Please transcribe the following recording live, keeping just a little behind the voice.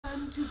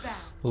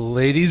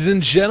Ladies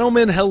and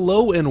gentlemen,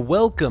 hello and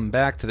welcome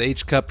back to the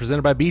H Cup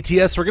presented by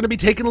BTS. We're going to be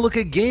taking a look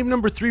at game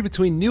number 3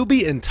 between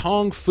Newbee and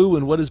TongFu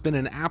in what has been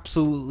an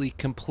absolutely,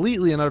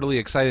 completely and utterly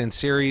exciting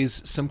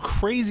series. Some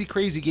crazy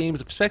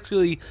games,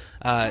 especially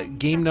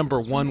game number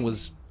 1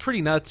 was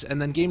pretty nuts,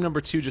 and then game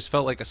number 2 just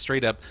felt like a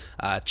straight up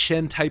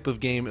Chen type of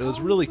game. It was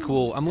really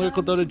cool. I'm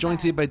Lyrical Dota, joined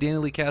today by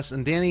Danelie, Cass,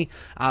 and Danny.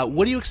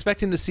 What are you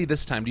expecting to see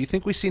this time? Do you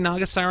think we see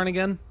Naga Siren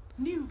again?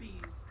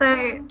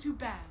 So,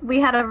 we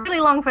had a really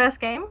long first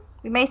game.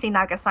 We may see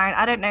Naga Siren.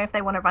 I don't know if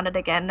they want to run it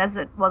again, as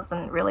it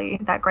wasn't really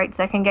that great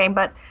second game,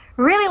 but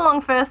really long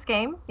first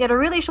game. You had a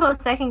really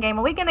short second game.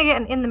 Are we going to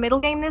get an in the middle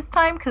game this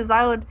time? Because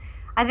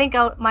I think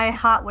my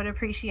heart would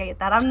appreciate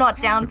that. I'm not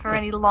down for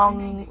any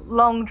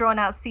long drawn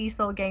out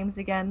seesaw games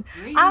again.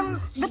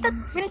 But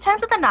in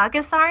terms of the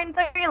Naga Siren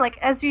though, like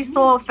as you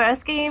saw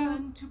first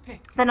game,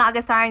 the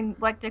Naga Siren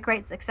worked to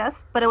great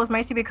success, but it was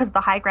mostly because of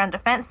the high ground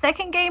defense.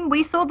 Second game,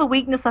 we saw the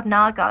weakness of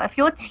Naga. If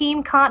your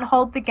team can't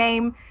hold the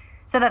game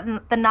so that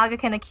the Naga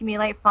can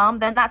accumulate farm,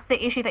 then that's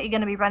the issue that you're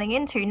going to be running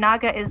into.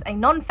 Naga is a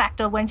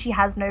non-factor when she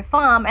has no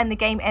farm and the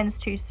game ends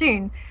too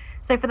soon.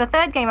 So for the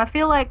third game, I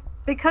feel like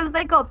because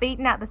they got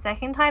beaten out the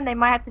second time, they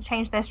might have to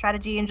change their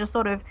strategy and just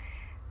sort of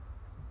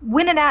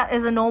win it out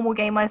as a normal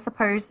game, I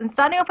suppose. And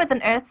starting off with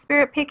an Earth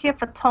Spirit pick here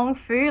for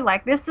TongFu,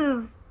 like this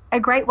is a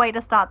great way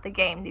to start the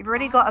game. You've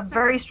already got a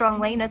very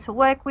strong laner to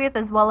work with,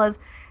 as well as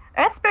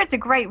Earth Spirit's a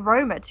great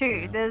roamer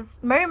too.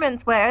 There's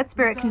moments where Earth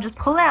Spirit can just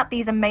pull out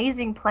these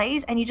amazing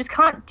plays and you just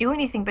can't do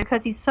anything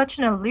because he's such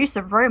an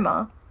elusive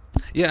roamer.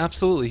 Yeah,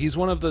 absolutely. He's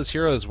one of those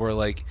heroes where,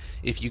 like,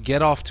 if you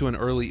get off to an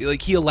early,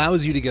 like, he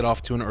allows you to get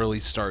off to an early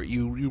start.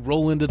 You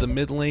roll into the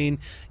mid lane,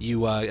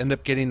 you end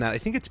up getting that, I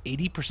think it's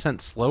 80%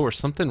 slow or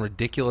something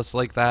ridiculous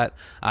like that.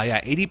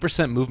 Yeah,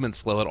 80% movement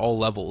slow at all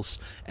levels.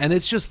 And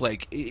it's just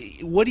like,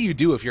 what do you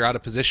do if you're out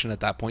of position at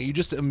that point? You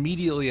just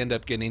immediately end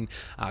up getting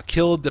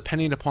killed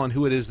depending upon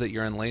who it is that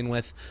you're in lane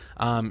with.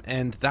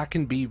 And that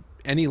can be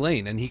any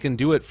lane, and he can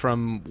do it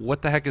from,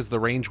 what the heck is the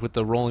range with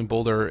the rolling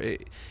boulder?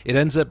 It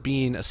ends up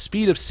being a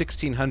speed of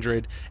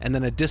 1600 and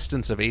then a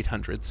distance of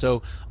 800,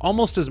 so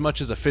almost as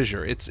much as a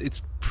fissure.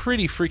 It's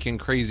pretty freaking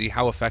crazy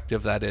how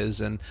effective that is.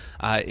 And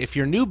if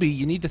you're Newbee,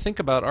 you need to think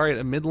about, all right,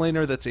 a mid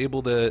laner that's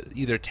able to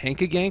either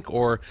tank a gank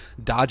or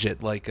dodge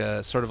it, like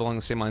sort of along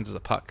the same lines as a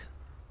Puck.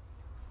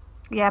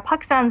 Yeah,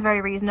 Puck sounds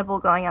very reasonable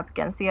going up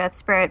against the Earth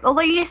Spirit,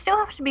 although you still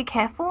have to be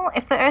careful.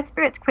 If the Earth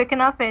Spirit's quick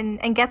enough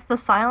and gets the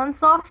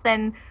silence off,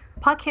 then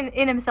Puck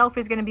in himself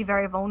is going to be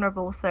very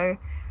vulnerable, so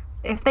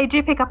if they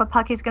do pick up a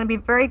Puck, he's going to be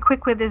very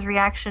quick with his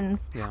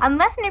reactions. Yeah.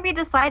 Unless Newbee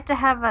decide to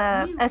have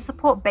a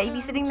support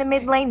babysitting the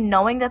mid lane,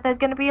 knowing that there's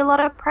going to be a lot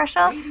of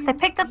pressure. They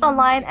picked up the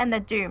Lion and the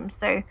Doom,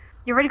 so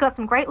you already got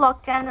some great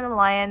lockdown in the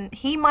Lion.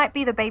 He might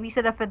be the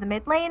babysitter for the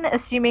mid lane,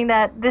 assuming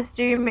that this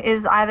Doom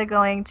is either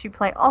going to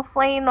play off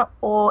lane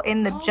or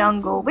in the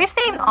jungle. We've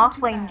seen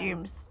off lane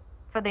Dooms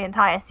for the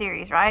entire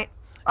series, right?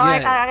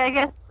 Yeah. I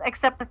guess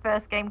except the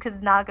first game,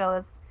 because Naga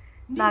is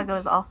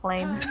off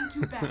lane.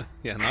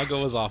 Yeah, Naga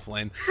was off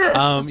lane.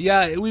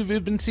 Yeah,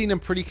 we've been seeing him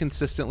pretty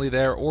consistently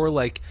there, or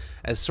like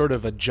as sort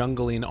of a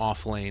jungling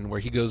off lane where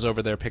he goes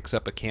over there, picks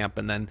up a camp,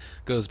 and then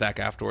goes back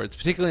afterwards.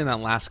 Particularly in that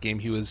last game,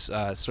 he was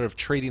sort of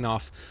trading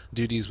off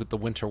duties with the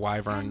Winter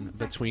Wyvern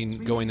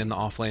between going in the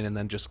off lane and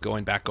then just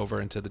going back over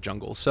into the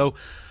jungle. So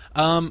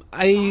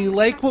I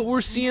like what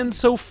we're seeing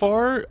so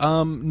far.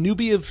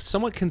 Newbee have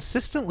somewhat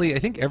consistently, I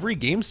think every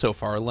game so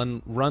far,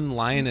 run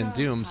Lion and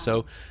Doom.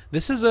 So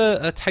this is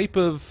a type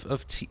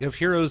of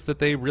heroes that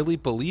they really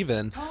believe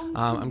in.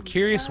 I'm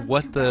curious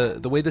what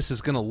the way this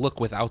is going to look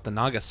without the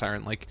Naga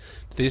Siren. Like,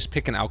 do they just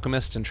pick an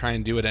Alchemist and try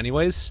and do it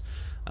anyways?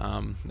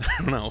 I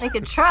don't know. They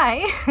could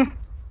try.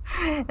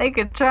 They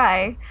could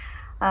try.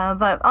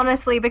 But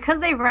honestly,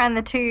 because they ran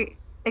the two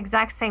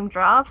exact same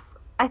drafts,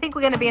 I think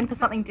we're going to be in for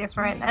something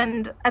different,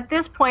 and at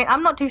this point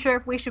I'm not too sure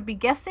if we should be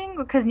guessing,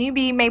 because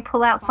Newbee may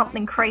pull out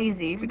something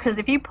crazy, because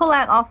if you pull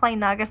out offlane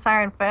Naga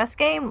Siren first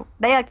game,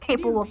 they are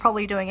capable of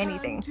probably doing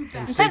anything.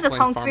 And in terms of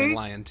TongFu,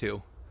 Lion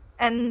too.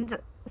 And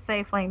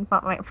safe lane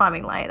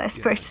farming Lion, I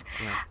suppose.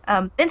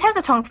 Yeah. In terms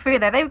of TongFu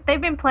though,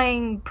 they've been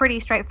playing pretty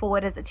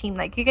straightforward as a team.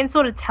 Like, you can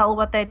sort of tell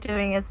what they're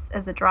doing as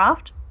a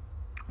draft.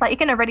 Like, you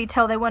can already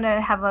tell they want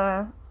to have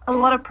a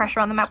lot of pressure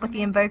on the map with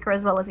the Invoker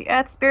as well as the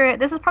Earth Spirit.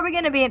 This is probably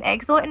going to be an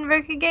Exort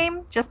Invoker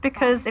game, just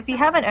because if you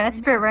have an Earth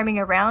Spirit roaming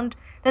around,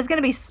 there's going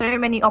to be so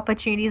many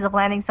opportunities of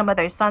landing some of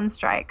those Sun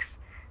Strikes.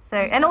 So,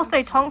 and also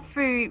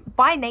TongFu,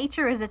 by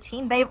nature as a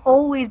team, they've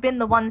always been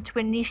the ones to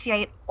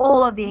initiate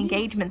all of the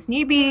engagements.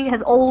 Newbee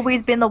has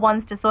always been the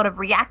ones to sort of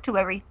react to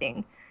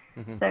everything.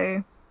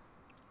 So,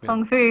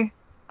 TongFu,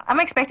 I'm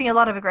expecting a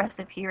lot of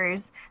aggressive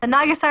heroes. The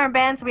Naga Siren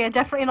bans, we are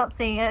definitely not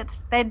seeing it.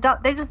 They're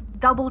just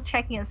double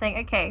checking and saying,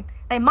 okay,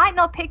 they might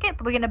not pick it,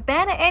 but we're going to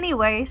ban it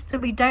anyway so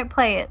we don't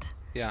play it.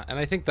 Yeah, and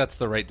I think that's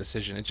the right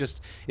decision.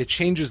 It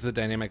changes the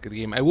dynamic of the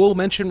game. I will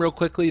mention real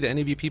quickly to any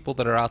of you people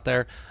that are out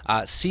there,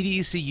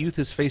 cdec.youth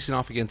is facing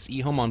off against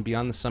eHome on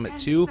Beyond the Summit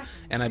 2,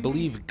 and I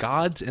believe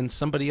Gods and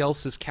somebody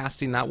else is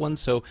casting that one.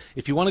 So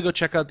if you want to go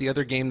check out the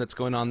other game that's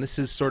going on, this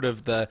is sort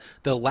of the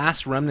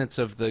last remnants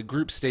of the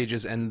group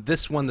stages, and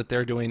this one that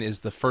they're doing is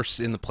the first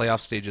in the playoff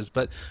stages.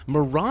 But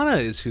Mirana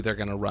is who they're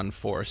going to run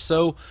for.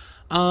 So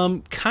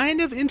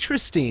kind of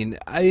interesting.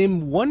 I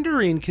am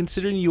wondering,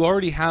 considering you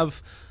already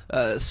have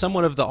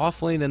somewhat of the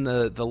off lane and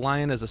the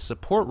Lion as a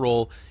support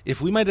role,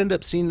 if we might end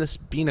up seeing this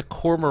being a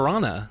core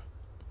Mirana.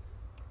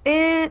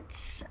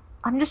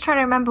 I'm just trying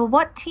to remember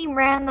what team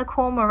ran the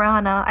core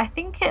Mirana. I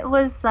think it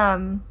was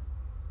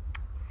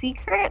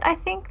Secret. I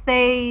think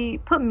they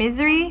put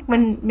Misery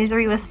when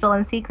Misery was still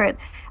in Secret.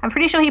 I'm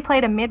pretty sure he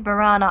played a mid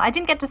Mirana. I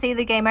didn't get to see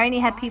the game. I only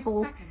had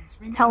people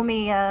tell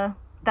me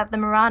that the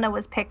Mirana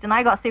was picked, and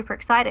I got super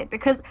excited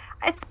because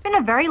it's been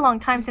a very long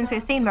time since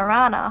we've seen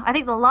Mirana. I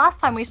think the last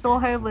time we saw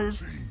her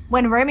was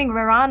when roaming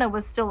Mirana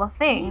was still a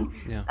thing.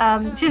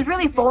 Yeah. She's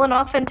really fallen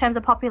off in terms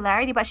of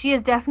popularity, but she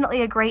is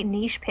definitely a great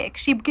niche pick.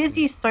 She gives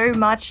you so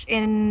much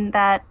in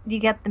that you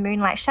get the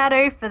Moonlight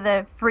Shadow for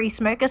the free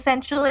smoke,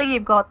 essentially.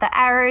 You've got the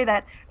arrow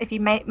that if you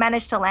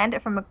manage to land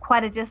it from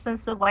quite a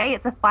distance away,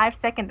 it's a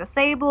 5-second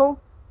disable,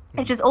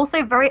 which is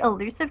also very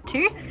elusive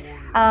too.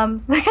 So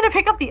they're going to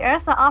pick up the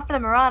Ursa after the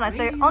Mirana.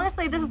 So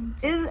honestly, this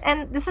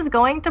is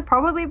going to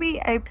probably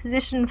be a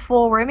position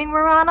for roaming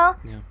Mirana.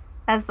 Yeah.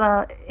 As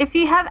if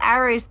you have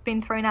arrows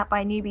being thrown out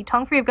by Newbee,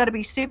 TongFu have got to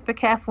be super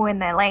careful in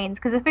their lanes,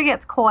 because if it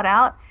gets caught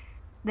out,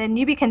 then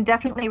Newbee can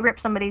definitely rip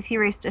some of these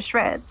heroes to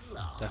shreds.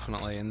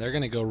 Definitely, and they're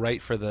going to go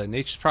right for the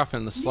Nature's Prophet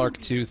and the Slark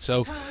too.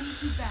 So,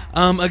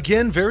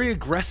 again, very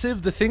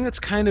aggressive. The thing that's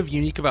kind of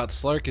unique about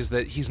Slark is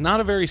that he's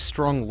not a very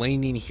strong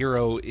laning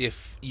hero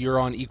if you're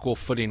on equal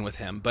footing with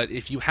him. But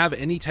if you have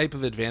any type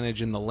of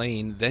advantage in the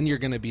lane, then you're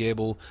going to be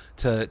able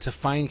to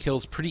find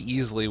kills pretty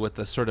easily with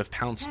the sort of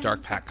Pounce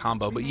Dark Pack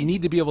combo. But you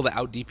need to be able to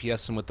out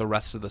DPS him with the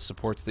rest of the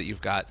supports that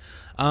you've got.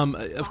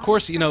 Of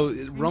course, you know,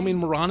 roaming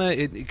Mirana,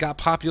 it got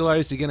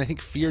popularized again. I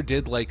think Fear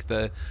did like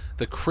the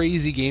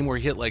crazy game where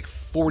he hit like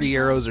 40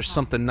 arrows or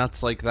something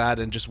nuts like that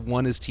and just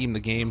won his team the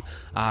game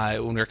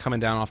when we were coming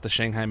down off the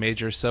Shanghai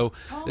Major. So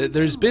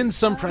there's been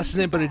some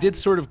precedent, but it did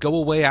sort of go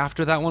away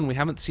after that one. We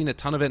haven't seen a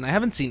ton of it, and I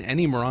haven't seen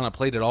any Mirana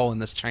played at all in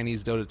this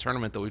Chinese Dota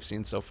tournament that we've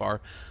seen so far.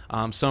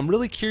 So I'm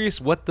really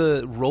curious what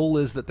the role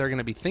is that they're going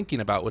to be thinking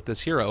about with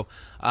this hero.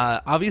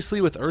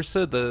 Obviously with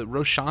Ursa, the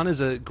Roshan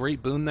is a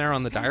great boon there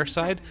on the Dire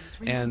side,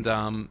 and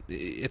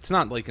it's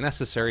not like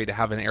necessary to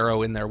have an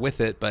arrow in there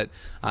with it, but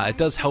it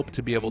does help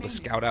to be able to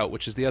scout out,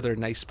 which is the other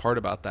nice part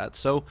about that.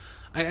 So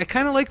I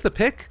kind of like the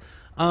pick.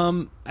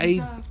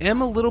 I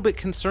am a little bit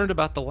concerned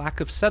about the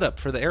lack of setup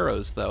for the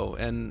arrows, though,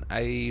 and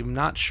I'm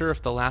not sure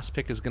if the last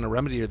pick is going to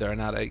remedy it or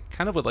not. I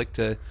kind of would like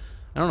to,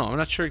 I don't know, I'm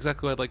not sure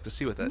exactly what I'd like to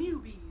see with it.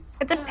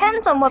 It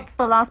depends on what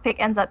the last pick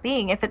ends up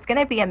being. If it's going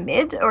to be a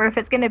mid or if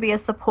it's going to be a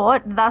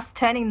support, thus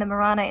turning the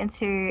Mirana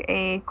into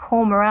a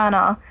core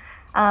Mirana.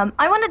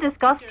 I want to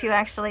discuss to you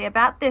actually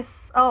about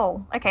this.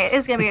 Oh, okay, it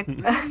is going to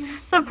be a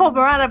support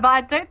Mirana, but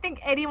I don't think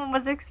anyone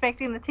was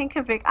expecting the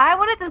Tinker pick. I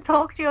wanted to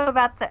talk to you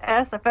about the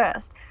Ursa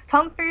first.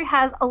 TongFu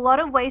has a lot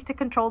of ways to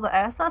control the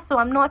Ursa, so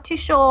I'm not too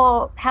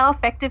sure how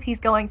effective he's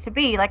going to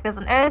be. Like, there's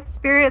an Earth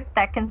Spirit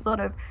that can sort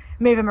of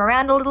move him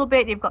around a little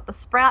bit. You've got the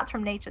Sprouts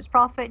from Nature's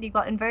Prophet. You've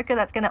got Invoker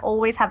that's going to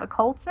always have a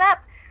Cold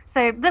Snap.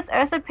 So this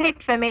Ursa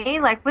pick for me,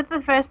 like with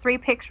the first 3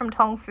 picks from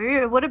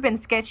TongFu, it would have been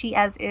sketchy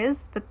as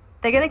is, but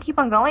they're going to keep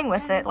on going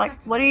with it. Like,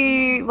 what are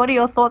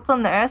your thoughts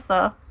on the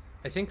Ursa?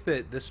 I think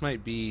that this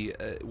might be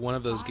one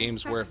of those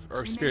games where if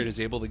Earth Spirit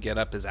is able to get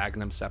up his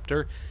Aghanim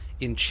Scepter,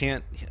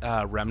 Enchant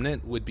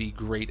Remnant would be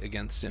great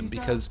against him,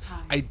 because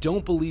I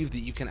don't believe that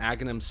you can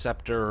Aghanim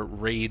Scepter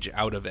Rage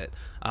out of it.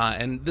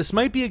 And this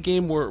might be a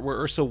game where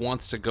Ursa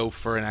wants to go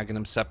for an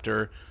Aghanim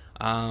Scepter.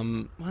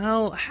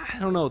 Well, I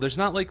don't know. There's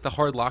not like the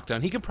hard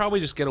lockdown. He could probably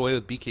just get away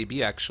with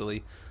BKB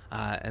actually,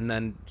 and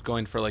then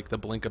going for like the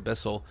Blink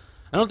Abyssal.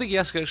 I don't think he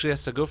actually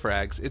has to go for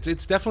Ags.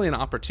 It's definitely an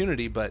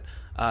opportunity, but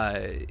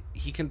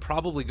he can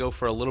probably go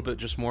for a little bit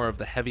just more of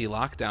the heavy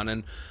lockdown.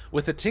 And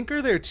with a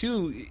Tinker there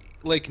too,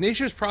 like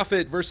Nature's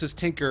Prophet versus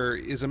Tinker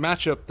is a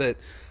matchup that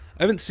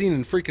I haven't seen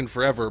in freaking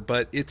forever,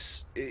 but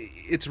it's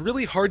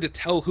really hard to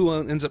tell who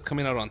ends up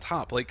coming out on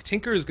top. Like,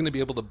 Tinker is going to be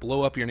able to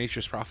blow up your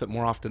Nature's Prophet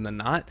more often than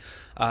not.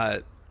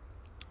 But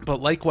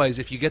likewise,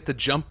 if you get the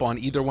jump on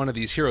either one of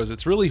these heroes,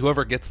 it's really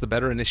whoever gets the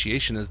better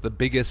initiation is the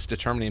biggest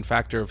determining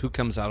factor of who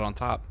comes out on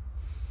top.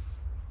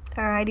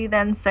 Alrighty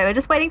then, so we're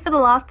just waiting for the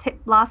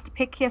last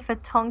pick here for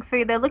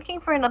TongFu. They're looking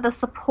for another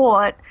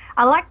support.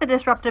 I like the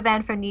Disruptor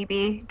ban for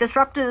Newbee.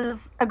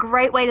 Disruptor's a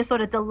great way to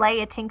sort of delay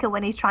a Tinker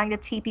when he's trying to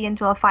TP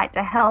into a fight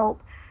to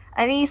help.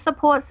 Any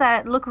supports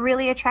that look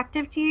really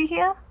attractive to you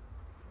here?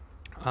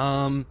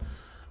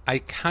 I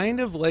kind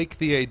of like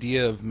the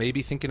idea of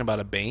maybe thinking about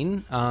a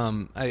Bane.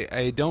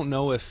 I don't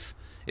know if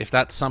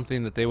that's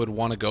something that they would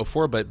want to go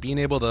for, but being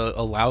able to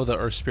allow the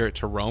Earth Spirit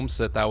to roam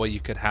so that way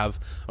you could have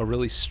a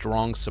really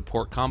strong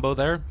support combo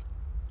there.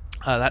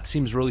 That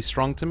seems really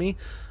strong to me.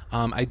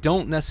 I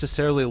don't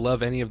necessarily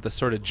love any of the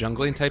sort of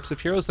jungling types of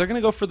heroes. They're going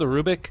to go for the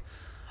Rubik.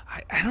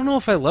 I don't know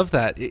if I love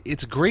that.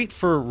 It's great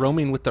for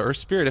roaming with the Earth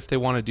Spirit if they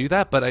want to do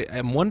that, but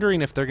I'm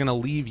wondering if they're going to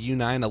leave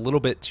U9 a little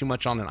bit too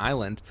much on an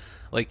island.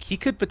 Like, he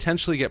could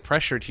potentially get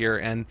pressured here,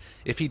 and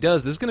if he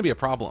does, this is going to be a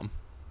problem.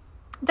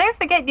 Don't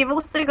forget, you've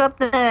also got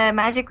the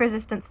magic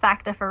resistance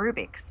factor for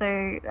Rubik.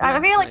 So I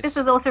feel like this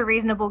is also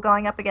reasonable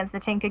going up against the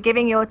Tinker,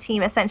 giving your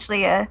team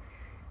essentially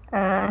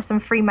some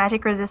free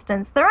magic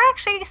resistance. There are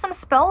actually some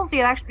spells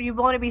you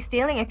want to be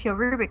stealing if you're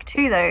Rubik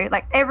too, though.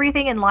 Like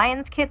everything in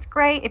Lion's Kit's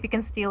great. If you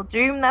can steal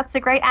Doom, that's a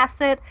great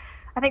asset.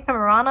 I think for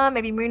Mirana,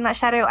 maybe Moonlight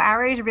Shadow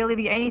Arrow is really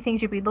the only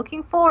things you'll be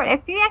looking for. And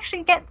if you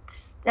actually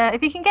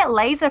if you can get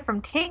Laser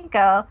from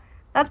Tinker,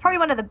 that's probably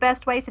one of the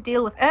best ways to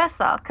deal with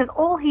Ursa, because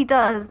all he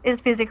does is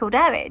physical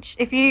damage.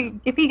 If he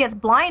gets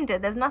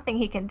blinded, there's nothing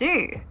he can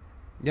do.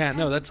 Yeah,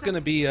 no, that's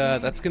gonna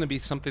be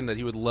something that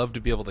he would love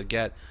to be able to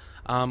get.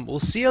 We'll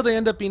see how they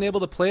end up being able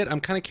to play it.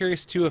 I'm kind of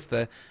curious too if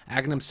the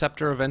Aghanim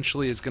Scepter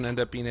eventually is going to end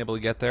up being able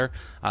to get there.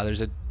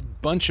 There's a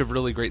bunch of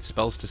really great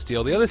spells to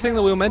steal. The other thing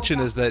that we'll mention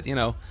is that, you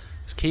know,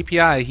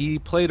 KPI, he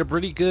played a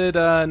pretty good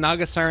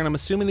Naga Siren. I'm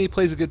assuming he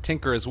plays a good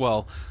Tinker as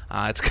well.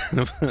 It's kind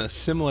of a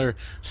similar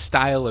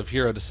style of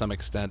hero to some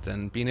extent,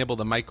 and being able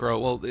to micro,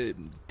 well,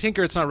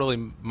 Tinker, it's not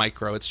really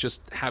micro, it's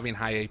just having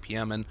high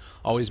APM and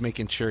always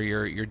making sure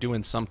you're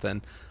doing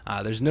something.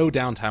 There's no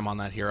downtime on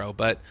that hero,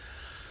 but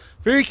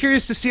very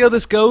curious to see how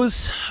this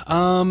goes.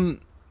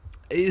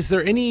 Is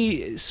there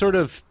any sort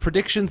of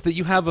predictions that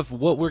you have of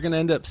what we're going to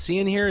end up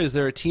seeing here? Is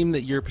there a team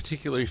that you're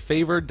particularly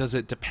favored? Does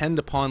it depend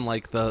upon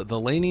like the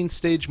laning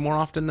stage more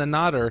often than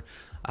not, or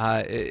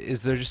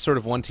is there just sort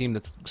of one team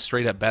that's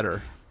straight up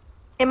better?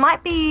 It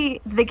might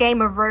be the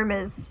game of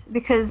roamers,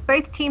 because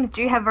both teams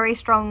do have very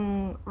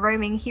strong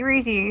roaming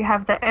heroes. You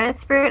have the Earth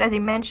Spirit, as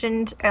you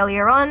mentioned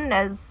earlier on,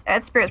 as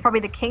Earth Spirit's probably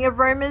the king of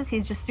roamers.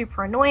 He's just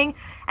super annoying.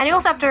 And you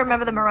also have to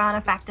remember the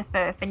Mirana factor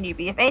for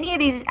Newbee. If any of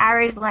these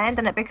arrows land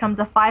and it becomes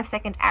a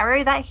 5-second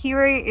arrow, that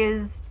hero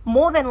is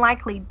more than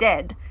likely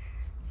dead.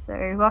 So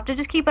we'll have to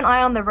just keep an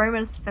eye on the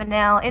roamers for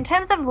now. In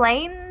terms of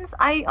lanes,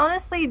 I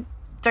honestly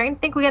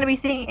don't think we're going to be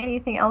seeing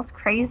anything else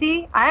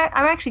crazy. I'm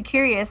actually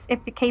curious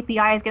if the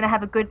KPI is going to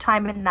have a good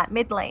time in that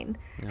mid lane,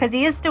 because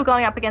he is still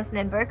going up against an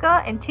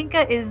Invoker, and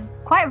Tinker is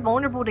quite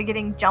vulnerable to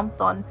getting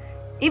jumped on,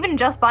 even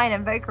just by an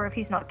Invoker if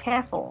he's not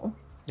careful.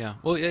 Yeah,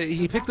 well,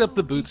 he picked up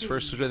the boots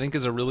first, which I think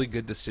is a really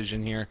good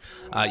decision here.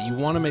 You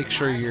want to make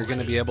sure you're going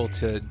to be able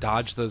to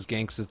dodge those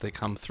ganks as they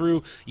come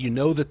through. You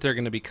know that they're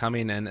going to be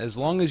coming, and as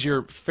long as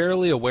you're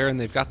fairly aware, and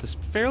they've got this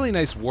fairly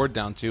nice ward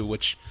down too,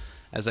 which,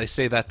 as I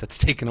say that's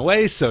taken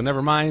away, so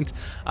never mind.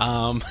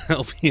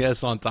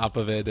 LPS on top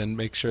of it and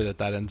make sure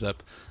that ends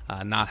up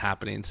not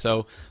happening.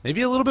 So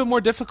maybe a little bit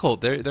more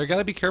difficult. They're got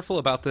to be careful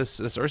about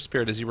this Earth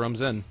Spirit as he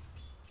roams in.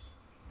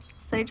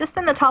 So just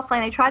in the top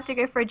lane, they tried to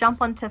go for a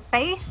jump onto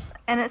Faith,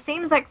 and it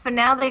seems like for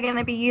now they're going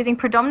to be using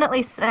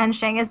predominantly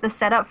Sansheng as the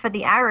setup for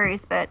the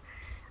arrows, but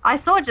I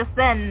saw just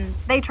then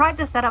they tried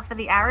to set up for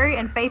the arrow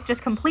and Faith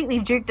just completely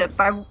juked it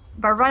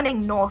by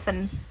running north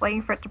and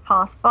waiting for it to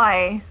pass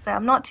by. So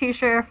I'm not too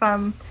sure if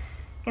I'm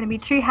going to be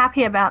too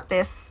happy about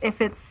this,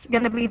 if it's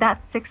going to be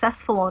that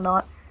successful or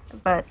not.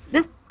 But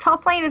this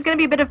top lane is going to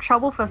be a bit of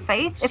trouble for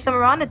Faith. If the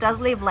Mirana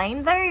does leave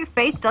lane though,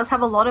 Faith does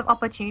have a lot of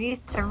opportunities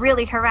to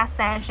really harass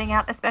Sansheng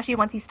out, especially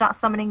once he starts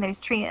summoning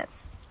those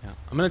Treants. Yeah.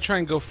 I'm going to try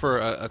and go for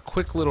a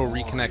quick little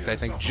reconnect, I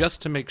think,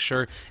 just to make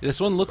sure. This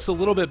one looks a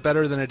little bit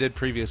better than it did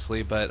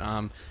previously, but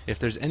if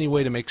there's any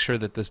way to make sure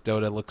that this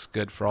Dota looks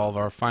good for all of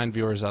our fine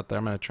viewers out there,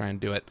 I'm going to try and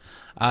do it.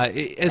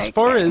 As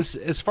far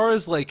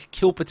as like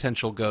kill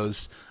potential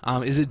goes,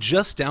 is it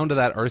just down to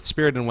that Earth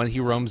Spirit and when he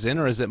roams in,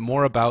 or is it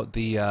more about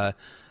the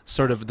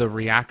sort of the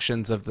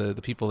reactions of the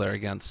people they're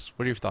against?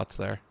 What are your thoughts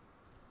there?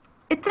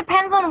 It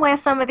depends on where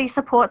some of these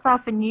supports are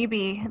for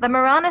Newbee. The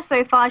Mirana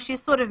so far,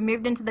 she's sort of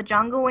moved into the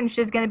jungle and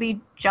she's going to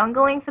be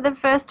jungling for the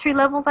first 2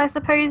 levels, I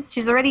suppose.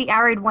 She's already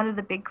arrowed one of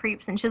the big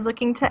creeps and she's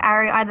looking to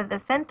arrow either the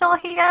Centaur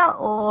here,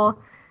 or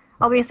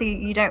obviously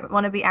you don't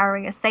want to be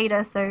arrowing a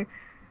Satyr, so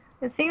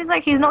it seems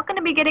like he's not going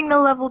to be getting the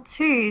level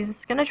 2s.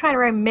 He's going to try to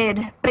roam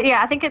mid. But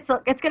yeah, I think it's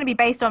going to be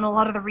based on a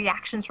lot of the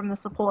reactions from the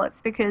supports,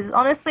 because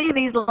honestly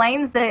these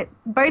lanes that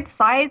both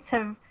sides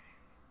have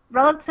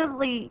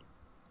relatively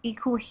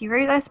equal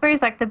heroes, I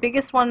suppose. Like the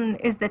biggest one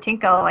is the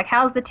Tinker. Like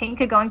how's the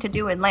Tinker going to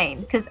do in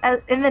lane? Because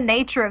in the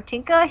nature of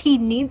Tinker, he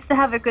needs to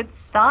have a good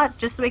start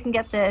just so he can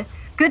get the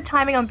good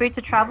timing on Boots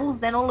of Travels.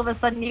 Then all of a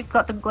sudden you've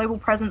got the global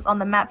presence on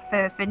the map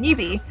for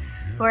Newbee.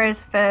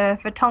 Whereas for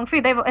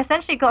TongFu, they've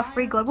essentially got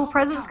free global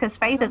presence because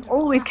Faith is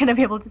always going to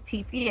be able to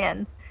TP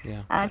in.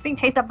 Yeah. It's being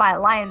chased up by a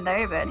lion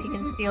though, but he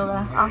can steal the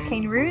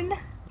Arcane Rune.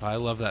 I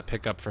love that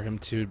pickup for him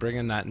too,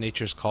 bringing that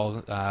Nature's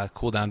Call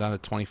cooldown down to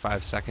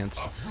 25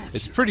 seconds.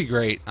 It's pretty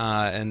great,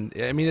 and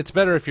I mean it's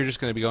better if you're just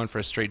going to be going for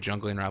a straight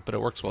jungling route, but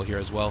it works well here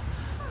as well.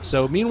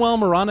 So meanwhile,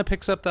 Mirana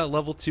picks up that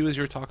level 2 as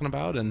you were talking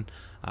about, and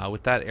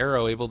with that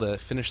arrow able to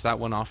finish that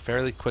one off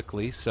fairly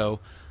quickly. So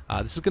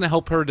This is going to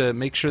help her to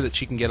make sure that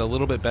she can get a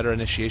little bit better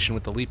initiation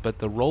with the leap, but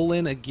the roll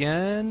in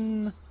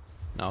again...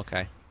 No,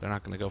 okay. They're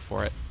not going to go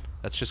for it.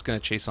 That's just going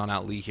to chase on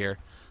out Lee here.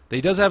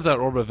 He does have that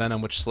Orb of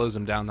Venom, which slows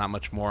him down that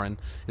much more and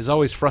is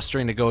always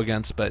frustrating to go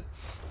against, but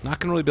not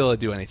going to really be able to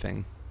do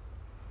anything.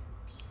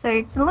 So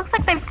it looks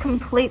like they've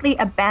completely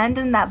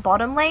abandoned that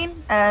bottom lane.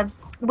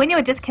 When you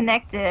were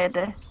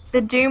disconnected,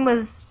 the Doom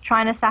was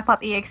trying to sap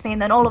up EXP,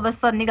 and then all of a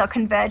sudden he got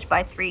converged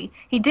by 3.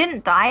 He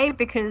didn't die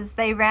because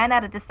they ran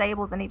out of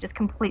disables and he just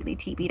completely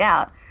TP'd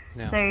out.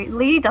 Yeah. So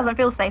Lee doesn't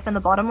feel safe in the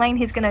bottom lane.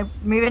 He's going to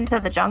move into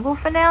the jungle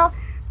for now.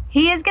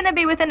 He is going to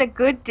be within a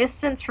good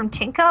distance from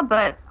Tinker,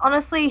 but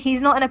honestly,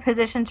 he's not in a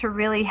position to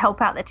really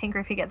help out the Tinker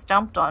if he gets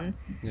jumped on.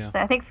 Yeah.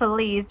 So I think for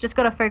Lee, he's just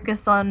got to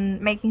focus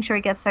on making sure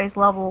he gets those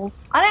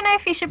levels. I don't know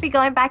if he should be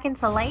going back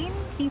into lane.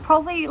 He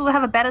probably will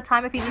have a better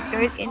time if he just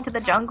goes into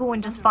the jungle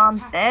and just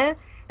farms there.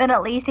 Then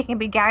at least he can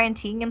be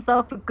guaranteeing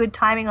himself a good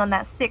timing on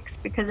that 6,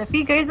 because if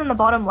he goes in the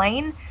bottom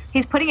lane,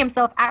 he's putting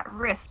himself at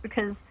risk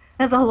because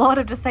there's a lot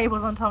of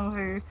disables on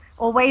TongFu,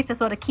 or ways to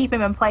sort of keep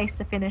him in place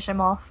to finish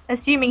him off,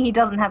 assuming he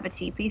doesn't have a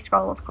TP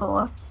scroll, of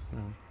course.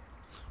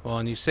 Well,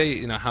 and you say,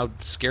 you know, how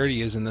scared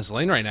he is in this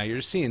lane right now. You're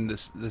just seeing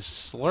this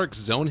Slark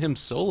zone him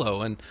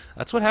solo, and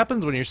that's what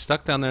happens when you're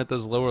stuck down there at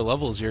those lower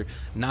levels. You're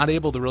not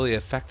able to really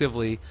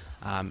effectively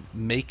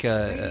make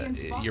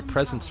your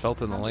presence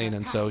felt in the lane,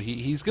 and so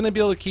he's going to be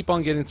able to keep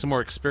on getting some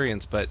more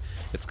experience, but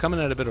it's coming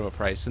at a bit of a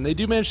price. And they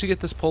do manage to get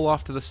this pull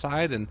off to the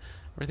side, and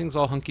everything's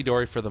all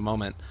hunky-dory for the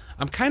moment.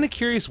 I'm kind of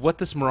curious what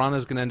this Mirana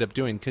is going to end up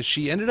doing, because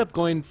she ended up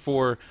going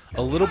for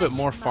a little bit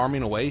more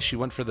farming away. She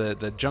went for the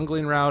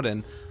jungling route,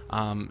 and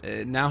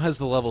it now has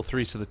the level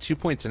 3, so the 2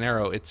 points an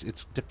arrow.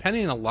 It's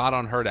depending a lot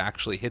on her to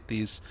actually hit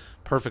these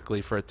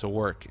perfectly for it to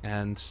work,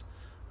 and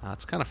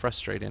it's kind of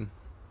frustrating.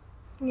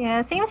 Yeah,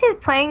 it seems he's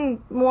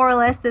playing more or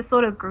less this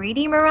sort of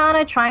greedy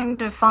Mirana, trying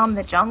to farm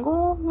the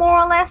jungle, more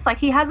or less. Like,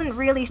 he hasn't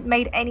really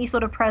made any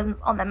sort of presence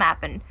on the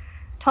map, and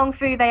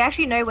TongFu, they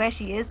actually know where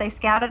she is. They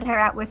scouted her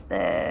out with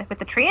the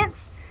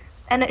treants,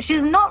 and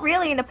she's not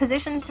really in a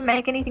position to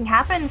make anything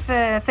happen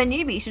for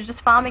Newbee. She's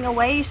just farming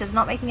away. She's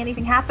not making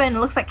anything happen. It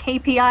looks like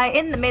KPI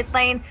in the mid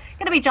lane,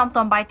 going to be jumped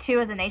on by 2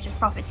 as a Nature's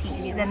Prophet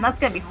TPs, and that's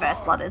going to be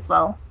first blood as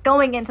well.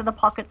 Going into the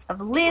pockets of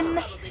Lin,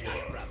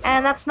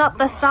 and that's not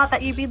the start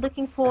that you'd be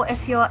looking for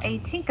if you're a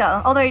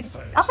Tinker. Although,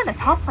 up in the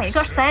top lane,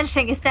 gosh,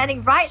 Sansheng is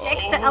standing right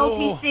next to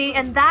LPC,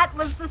 and that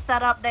was the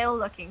setup they were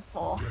looking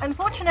for.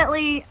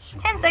 Unfortunately,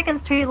 10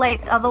 seconds too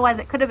late, otherwise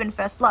it could have been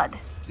first blood.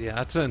 Yeah,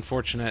 that's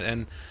unfortunate,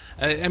 and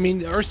I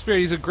mean, Earth Spirit,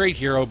 he's a great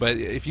hero, but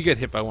if you get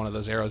hit by one of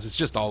those arrows, it's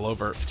just all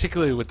over,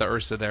 particularly with the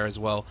Ursa there as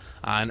well.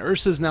 And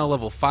Ursa's now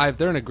level 5.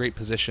 They're in a great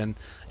position.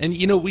 And,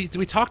 you know, we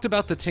talked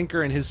about the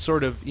Tinker and his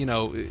sort of, you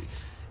know,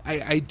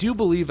 I do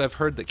believe I've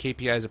heard that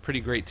KPI is a pretty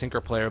great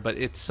Tinker player, but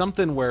it's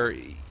something where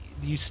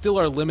you still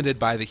are limited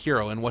by the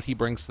hero and what he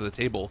brings to the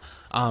table.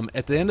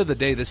 At the end of the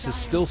day, this is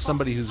still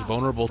somebody who's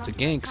vulnerable to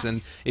ganks,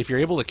 and if you're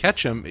able to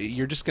catch him,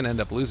 you're just going to end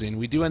up losing.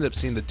 We do end up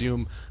seeing the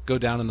Doom go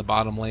down in the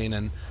bottom lane,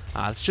 and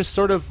it's just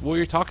sort of what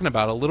you're talking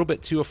about, a little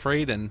bit too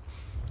afraid and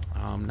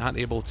not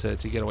able to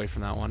get away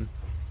from that one.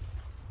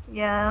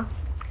 Yeah.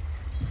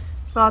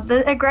 Well,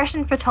 the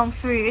aggression for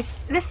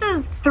TongFu, this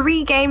is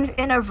 3 games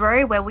in a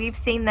row where we've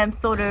seen them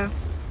sort of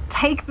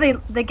take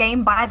the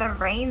game by the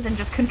reins and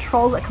just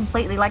control it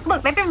completely. Like,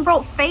 look, they've even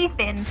brought Faith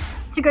in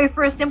to go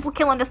for a simple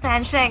kill onto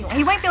Sansheng.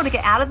 He won't be able to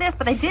get out of this,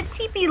 but they did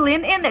TP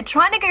Lin in. They're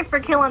trying to go for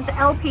a kill onto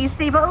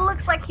LPC, but it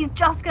looks like he's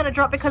just going to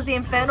drop because the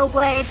Infernal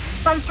Blade.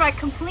 Sunstrike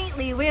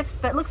completely whiffs,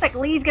 but it looks like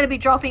Lee's going to be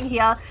dropping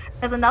here.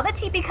 There's another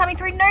TP coming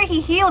through. No, he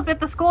heals with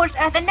the Scorched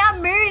Earth, and now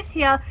Moo's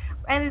here,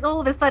 and is all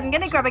of a sudden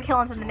going to grab a kill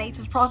onto the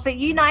Nature's Prophet.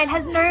 U9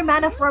 has no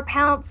mana for a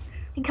pounce.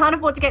 He can't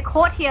afford to get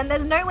caught here, and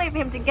there's no way for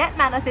him to get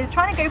mana, so he's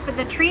trying to go for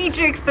the tree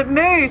jukes, but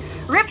Moo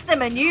rips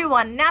him a new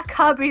one. Now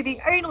Kabu, the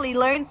only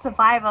lone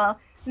survivor.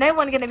 No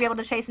one going to be able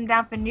to chase him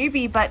down for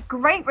Newbee, but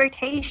great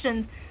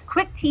rotations,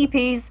 quick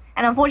TPs,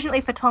 and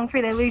unfortunately for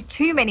TongFu, they lose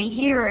too many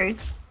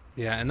heroes.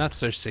 Yeah, and that's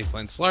their safe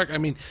lane. Slark, I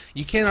mean,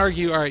 you can't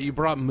argue, all right, you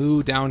brought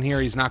Moo down here,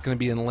 he's not going to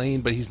be in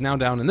lane, but he's now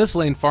down in this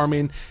lane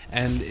farming,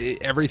 and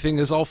everything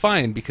is all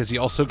fine because he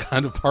also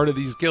got a part of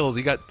these kills.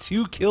 He got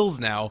 2 kills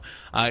now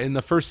in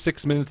the first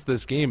 6 minutes of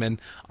this game, and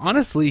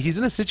honestly, he's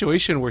in a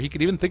situation where he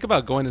could even think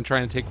about going and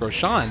trying to take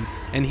Roshan,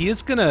 and he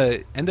is going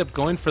to end up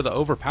going for the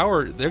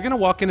overpower. They're going to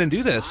walk in and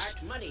do this.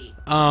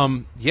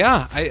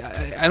 Yeah,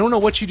 I don't know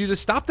what you do to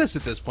stop this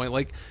at this point.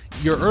 Like,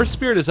 your Earth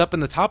Spirit is up in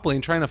the top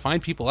lane trying to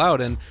find people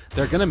out, and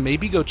they're going to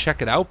maybe go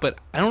check it out, but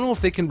I don't know if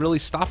they can really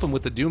stop him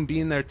with the Doom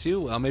being there too.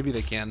 Well, maybe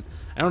they can.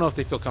 I don't know if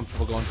they feel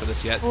comfortable going for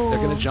this yet. Ooh. They're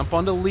going to jump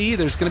onto Lee.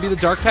 There's going to be the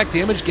Dark Pack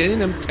damage getting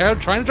him,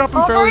 trying to drop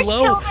him fairly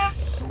low.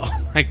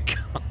 Oh my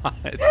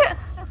god.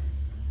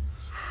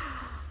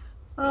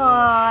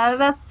 Oh,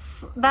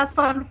 that's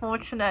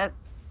unfortunate.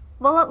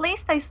 Well, at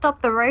least they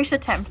stopped the Roche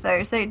attempt,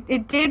 though, so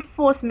it did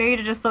force Moo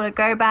to just sort of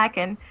go back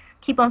and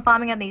keep on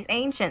farming on these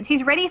ancients.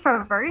 He's ready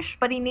for Roche,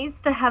 but he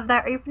needs to have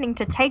that opening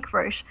to take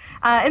Roche.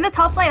 In the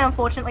top lane,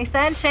 unfortunately,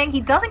 Sansheng,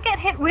 he doesn't get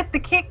hit with the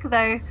kick,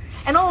 though.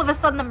 And all of a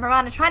sudden, the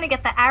Mirana trying to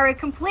get the arrow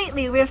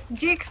completely whiffs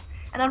Dukes.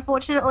 And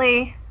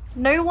unfortunately,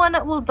 no one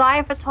will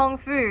die for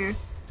TongFu.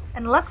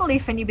 And luckily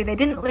for Newbee, they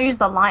didn't lose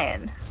the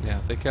Lion. Yeah,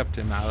 they kept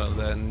him out of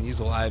that, and he's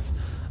alive.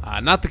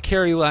 Not the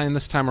carry line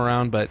this time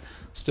around, but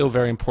still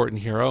very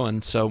important hero.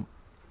 And so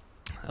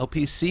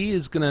LPC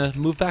is going to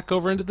move back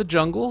over into the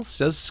jungle.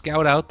 Does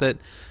scout out that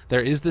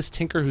there is this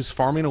Tinker who's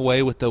farming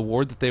away with the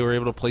ward that they were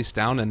able to place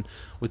down, and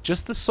with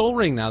just the Soul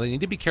Ring now, they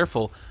need to be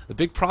careful. The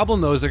big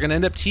problem, though, is they're going to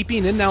end up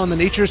TPing in now in the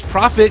Nature's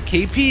Prophet.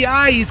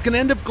 KPI, he's going to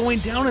end up going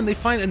down, and they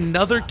find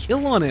another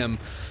kill on him.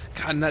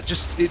 God, and that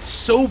just, it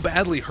so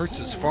badly hurts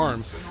his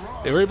farm.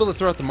 They were able to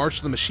throw out the March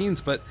of the Machines,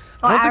 but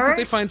I don't think that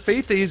they find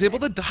faith that he's able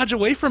to dodge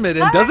away from it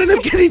and doesn't end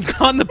up getting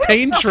on the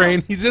pain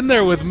train. He's in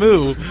there with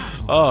Moo.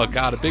 Oh,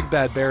 God, a big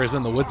bad bear is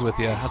in the woods with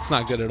you. That's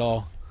not good at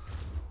all.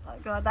 Oh,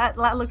 God,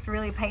 that looked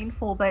really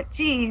painful, but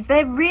geez,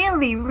 they're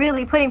really,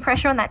 really putting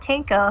pressure on that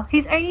Tinker.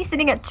 He's only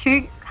sitting at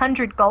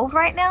 200 gold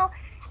right now,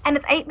 and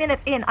it's 8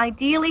 minutes in.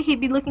 Ideally,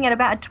 he'd be looking at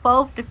about a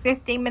 12 to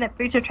 15 minute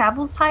boot of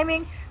travels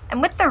timing.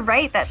 And with the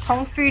rate that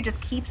TongFu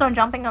just keeps on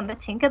jumping on the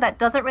Tinker, that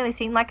doesn't really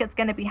seem like it's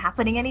going to be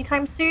happening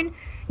anytime soon.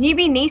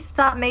 Newbee needs to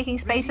start making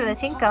space for the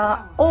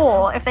Tinker,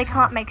 or if they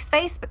can't make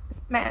space,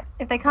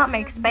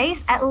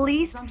 at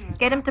least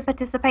get him to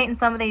participate in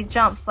some of these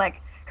jumps. Like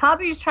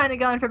Kabu's trying to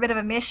go in for a bit of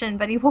a mission,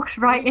 but he walks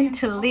right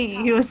into Lee,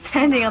 who was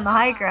standing on the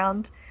high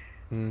ground.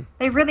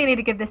 They really need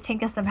to give this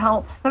Tinker some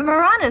help. But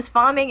Mirana's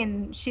farming,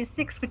 and she's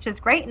 6, which is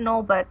great and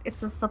all, but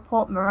it's a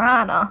support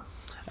Mirana.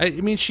 I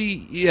mean,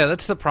 yeah,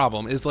 that's the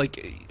problem, is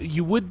like,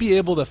 you would be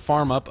able to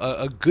farm up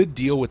a good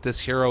deal with this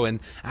hero and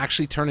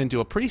actually turn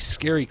into a pretty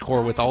scary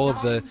core with all of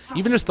the,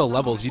 even just the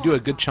levels, you do a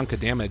good chunk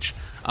of damage.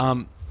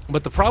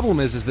 But the problem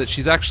is that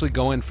she's actually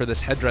going for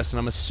this headdress, and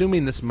I'm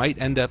assuming this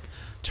might end up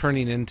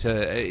turning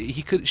into,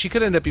 she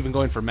could end up even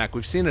going for mech.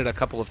 We've seen it a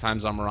couple of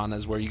times on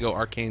Mirana's where you go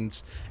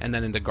Arcanes and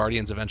then into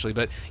Guardians eventually,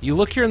 but you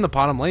look here in the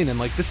bottom lane and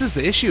like, this is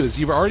the issue, is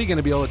you're already going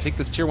to be able to take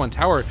this tier 1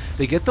 tower.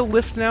 They get the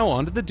lift now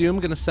onto the Doom,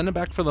 going to send it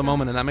back for the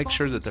moment, and that makes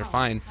sure that they're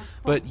fine.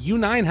 But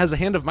U9 has a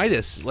Hand of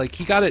Midas. Like,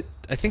 he got it,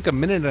 I think, a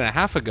minute and a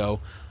half ago,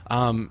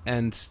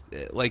 and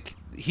like,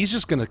 he's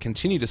just going to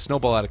continue to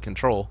snowball out of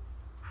control.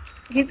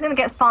 He's going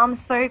to get farmed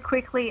so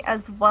quickly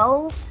as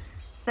well.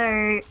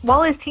 So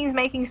while his team's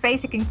making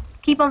space, he can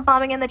keep on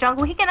farming in the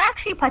jungle. He can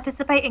actually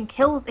participate in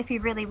kills if he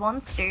really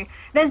wants to.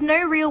 There's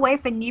no real way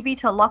for Newbee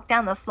to lock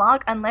down the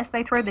Slug unless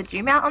they throw the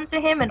Doom out onto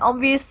him, and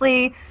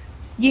obviously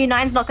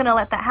U9's not going to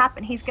let that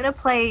happen. He's going to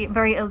play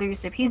very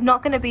elusive. He's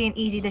not going to be an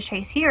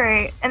easy-to-chase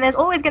hero, and there's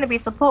always going to be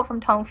support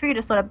from TongFu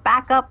to sort of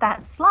back up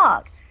that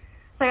Slug.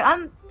 So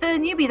for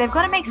Newbee, they've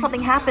got to make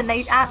something happen.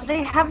 They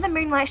have the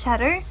Moonlight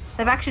Shadow.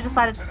 They've actually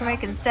decided to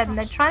smoke instead, and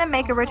they're trying to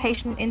make a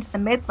rotation into the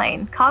mid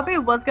lane.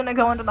 Kabu was going to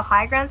go onto the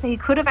high ground, so he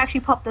could have actually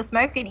popped the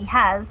smoke, and he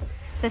has.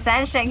 So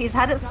Sansheng, he's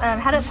had it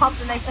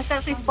popped, and they've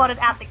essentially spotted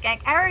out the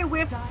gank. Arrow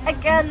whiffs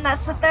again.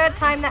 That's the 3rd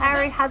time the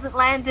arrow hasn't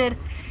landed,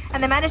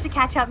 and they managed to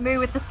catch up Moo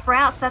with the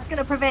sprouts. That's going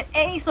to prevent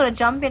any sort of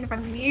jump in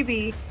from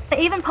Newbee.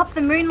 They even popped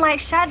the Moonlight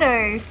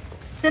Shadow, so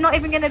they're not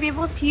even going to be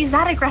able to use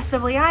that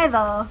aggressively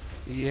either.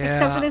 Yeah.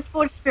 Except for this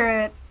Forge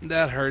Spirit.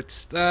 That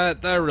hurts.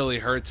 That really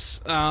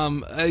hurts.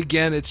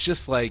 Again, it's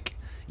just like,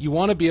 you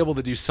want to be able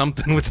to do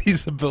something with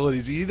these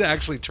abilities. You need to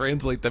actually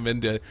translate them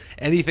into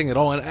anything at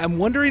all. And I'm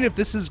wondering if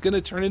this is going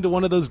to turn into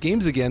one of those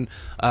games again,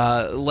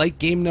 like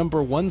game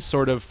number 1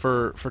 sort of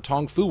for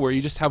TongFu, where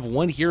you just have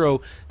one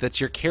hero that's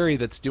your carry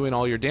that's doing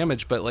all your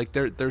damage. But like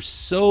they're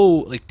so,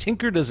 like,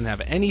 Tinker doesn't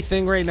have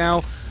anything right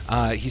now.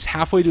 He's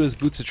halfway to his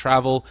boots of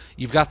travel.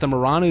 You've got the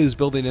Mirana who's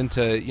building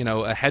into, you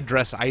know, a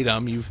headdress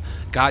item. You've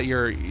got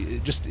your,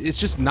 it's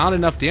just not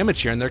enough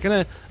damage here. And they're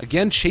going to,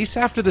 again, chase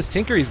after this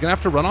Tinker. He's going to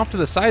have to run off to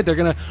the side. They're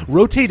going to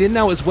rotate in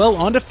now as well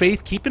onto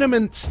Faith, keeping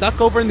him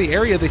stuck over in the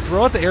area. They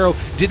throw out the arrow,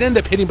 did end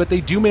up hitting, but they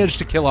do manage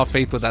to kill off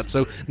Faith with that.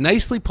 So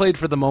nicely played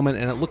for the moment,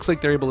 and it looks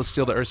like they're able to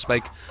steal the Earth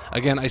Spike.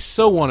 Again, I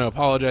so want to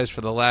apologize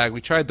for the lag.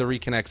 We tried the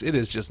reconnects. It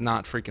is just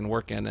not freaking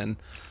working, and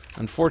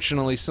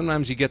unfortunately,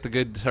 sometimes you get the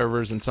good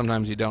servers and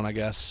sometimes you don't, I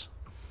guess.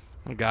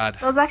 Oh, God.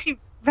 I was actually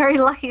very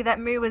lucky that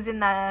Moo was in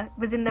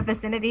the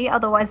vicinity.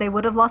 Otherwise, they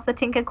would have lost the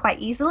Tinker quite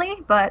easily.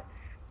 But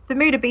for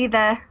Moo to be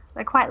there,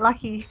 they're quite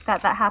lucky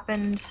that that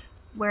happened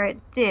where it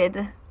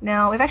did.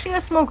 Now, we've actually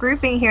got a small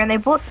grouping here, and they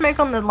bought smoke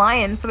on the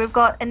Lion, so we've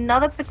got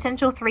another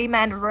potential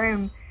 3-man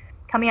roam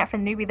coming out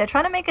from Newbee. They're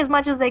trying to make as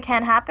much as they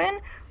can happen,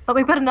 but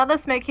we've got another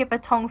smoke here for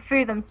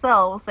TongFu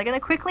themselves. They're going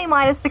to quickly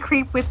Midas the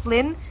creep with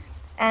Lin,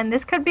 and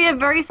this could be a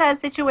very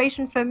sad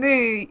situation for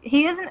Moo.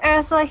 He is an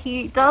Ursa.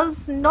 He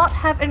does not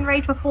have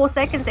Enrage for 4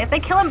 seconds. If they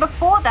kill him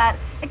before that,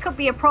 it could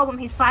be a problem.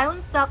 He's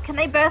silenced up. Can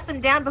they burst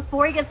him down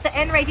before he gets the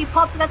Enrage? He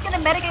pops, and that's going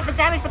to mitigate the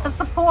damage, but the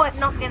support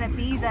not going to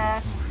be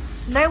there.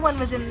 No one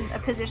was in a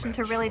position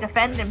to really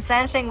defend him.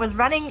 Sansheng was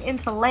running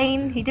into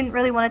lane. He didn't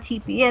really want to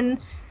TP in.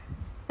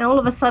 And all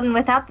of a sudden,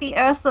 without the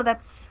Ursa,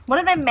 that's one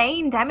of their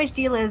main damage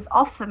dealers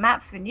off the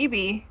map for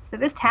Newbee. So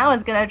this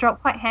tower's going to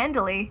drop quite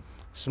handily.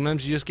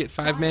 Sometimes you just get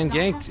 5-man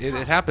ganked.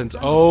 It happens.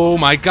 Oh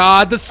my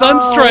god, the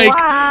Sunstrike! Oh,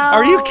 wow.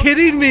 Are you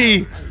kidding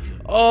me?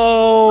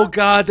 Oh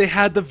god, they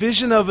had the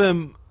vision of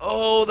him.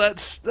 Oh,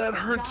 that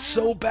hurt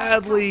so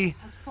badly.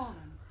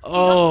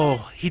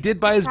 Oh, he did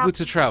buy his boots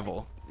of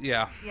travel.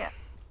 Yeah. Yeah.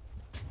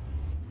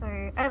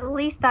 So at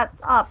least that's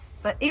up.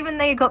 But even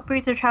though you got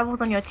boots of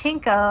travels on your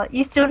Tinker,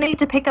 you still need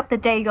to pick up the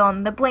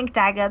Dagon, the Blink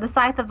Dagger, the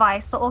Scythe of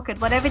Ice, the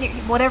Orchid, whatever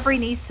he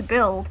needs to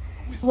build.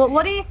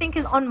 What do you think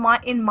is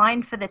in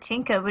mind for the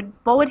Tinker?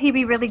 What would he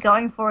be really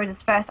going for as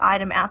his first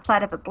item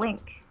outside of a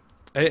Blink?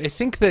 I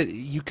think that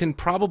you can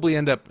probably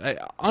end up...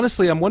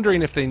 honestly, I'm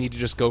wondering if they need to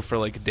just go for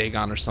like a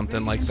Dagon or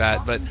something like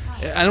that, but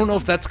I don't know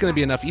if that's going to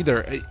be enough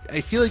either.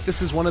 I feel like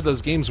this is one of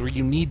those games where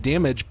you need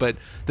damage, but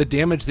the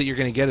damage that you're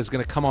going to get is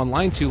going to come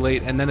online too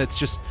late, and then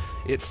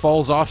it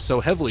falls off so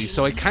heavily.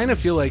 So I kind of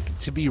feel like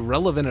to be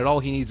relevant at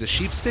all, he needs a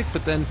Sheep Stick,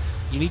 but then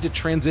you need to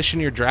transition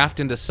your draft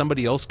into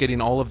somebody else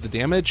getting all of the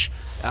damage.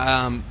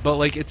 But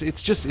like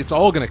it's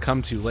all going to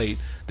come too late.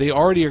 They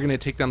already are going to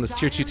take down this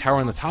tier 2 tower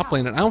in the top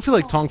lane, and I don't feel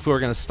like TongFu are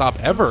going to stop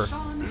ever.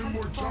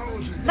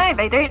 No,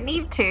 they don't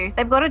need to.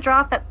 They've got a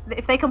draft that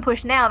if they can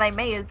push now, they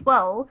may as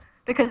well.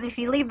 Because if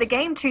you leave the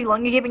game too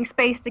long, you're giving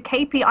space to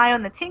KPI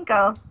on the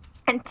Tinker,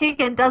 and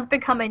Tinker does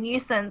become a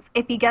nuisance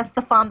if he gets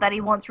the farm that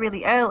he wants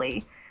really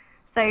early.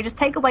 So just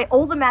take away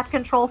all the map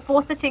control,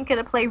 force the Tinker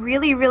to play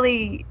really,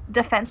 really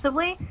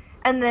defensively,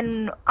 and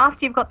then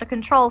after you've got the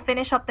control,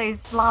 finish up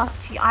those last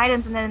few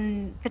items, and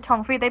then for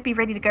TongFu, they'd be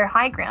ready to go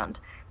high ground.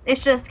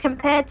 It's just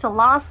compared to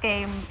last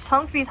game,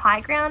 TongFu's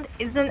high ground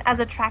isn't as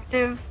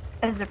attractive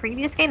as the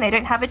previous game. They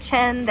don't have a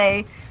Chen.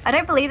 I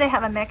don't believe they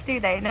have a mech, do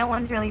they? No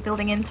one's really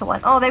building into one.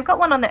 Oh, they've got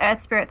one on the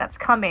Earth Spirit that's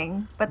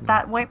coming, but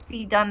that won't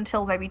be done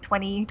till maybe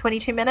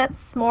 22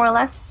 minutes, more or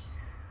less.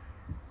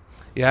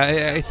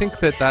 Yeah, I think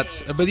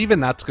that's... But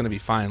even that's going to be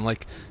fine,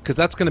 like, because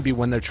that's going to be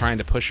when they're trying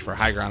to push for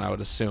high ground, I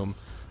would assume.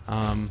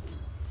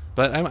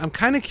 But I'm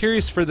kind of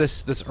curious for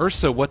this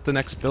Ursa what the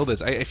next build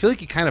is. I feel like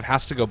he kind of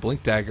has to go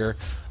Blink Dagger,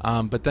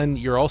 but then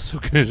you're also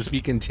going to just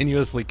be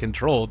continuously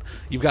controlled.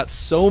 You've got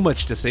so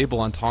much disable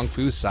on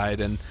TongFu's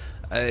side, and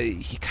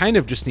he kind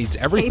of just needs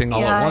everything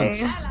all at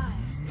once.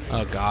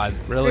 Oh god,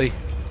 really?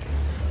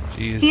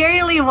 Jeez. He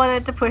only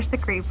wanted to push the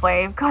creep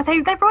wave. God, they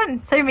brought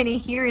in so many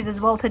heroes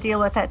as well to deal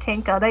with that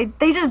Tinker.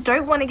 They just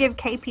don't want to give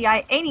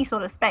KPI any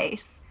sort of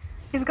space.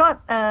 He's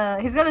got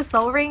a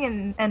soul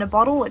ring and a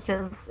bottle, which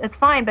it's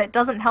fine, but it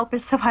doesn't help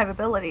his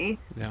survivability.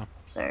 Yeah.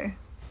 So.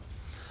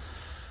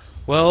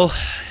 Well,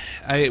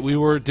 we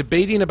were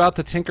debating about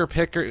the Tinker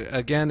picker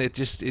again.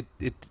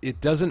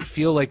 It doesn't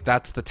feel like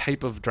that's the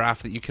type of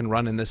draft that you can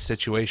run in this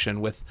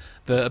situation with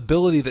the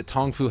ability that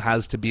TongFu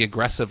has to be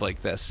aggressive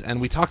like this. And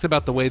we talked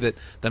about the way that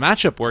the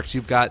matchup works.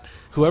 You've got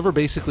whoever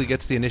basically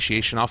gets the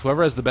initiation off,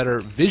 whoever has the better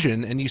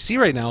vision, and you see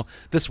right now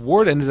this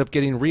ward ended up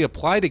getting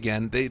reapplied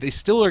again. They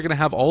still are going to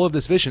have all of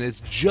this vision.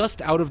 It's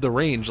just out of the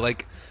range.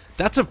 Like,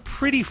 that's a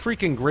pretty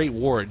freaking great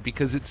ward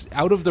because it's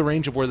out of the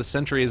range of where the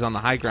sentry is on the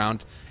high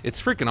ground.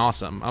 It's freaking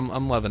awesome.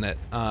 I'm loving it.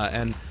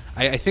 And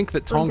I think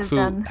that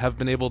TongFu have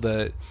been able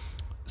to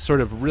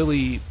sort of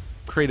really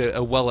create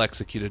a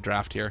well-executed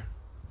draft here.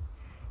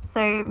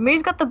 So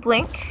Moo's got the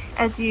Blink,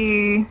 as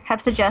you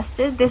have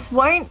suggested. This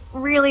won't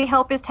really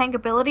help his tank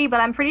ability, but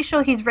I'm pretty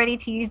sure he's ready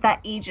to use that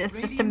Aegis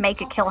just to make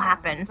a kill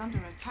happen.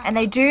 And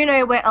they do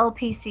know where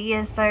LPC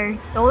is, so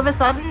all of a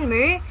sudden,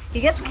 Moo,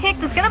 he gets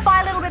kicked. It's going to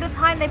buy a little bit of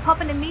time. They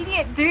pop an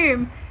immediate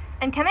Doom.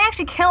 And can they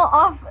actually kill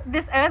off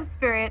this Earth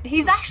Spirit?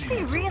 He's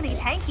actually really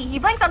tanky. He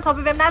blinks on top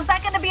of him. Now, is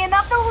that going to be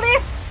enough? The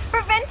lift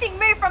preventing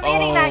Moo from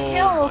getting that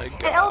kill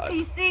at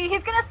LPC.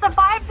 He's going to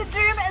survive the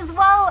Doom as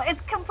well.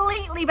 It's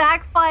completely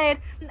backfired.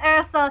 And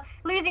Ursa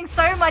losing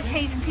so much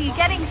HP,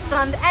 getting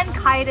stunned and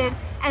kited.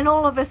 And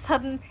all of a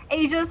sudden,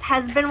 Aegis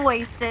has been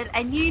wasted.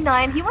 And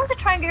U9, he wants to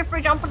try and go for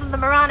a jump onto the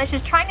Mirana.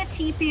 She's trying to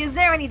TP. Is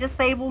there any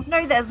disables?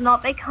 No, there's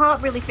not. They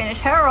can't really finish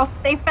her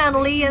off. They found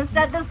Lee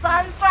instead. The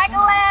Sunstrike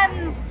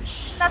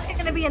lands. That's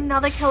going to be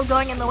another kill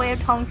going in the way of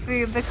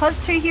TongFu. Because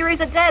two heroes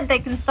are dead, they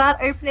can start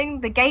opening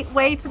the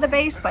gateway to the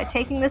base by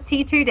taking this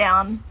T2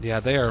 down.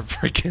 Yeah, they are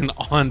freaking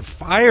on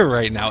fire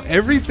right now.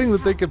 Everything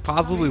that they could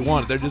possibly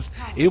want, they're just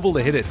able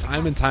to hit it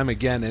time and time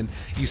again. And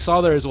you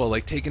saw there as well,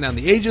 like taking down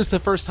the Aegis the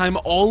first time.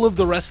 All of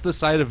the rest of the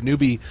side of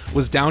Newbee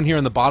was down here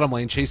in the bottom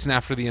lane chasing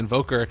after the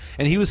Invoker,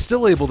 and he was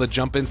still able to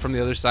jump in from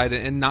the other side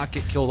and not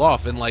get killed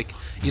off. And like,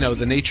 you know,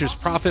 the Nature's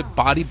Prophet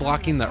body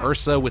blocking the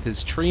Ursa with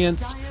his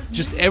treants,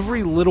 just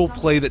every little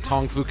play that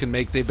TongFu can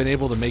make, they've been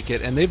able to make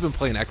it, and they've been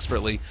playing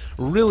expertly.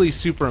 Really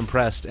super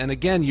impressed. And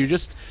again,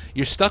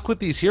 you're stuck with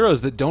these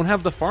heroes that don't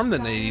have the farm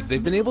that they need.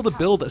 They've been able to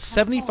build a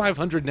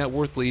 7,500 net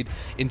worth lead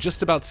in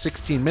just about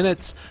 16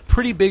 minutes.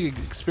 Pretty big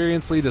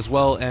experience lead as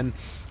well, and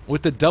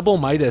with the double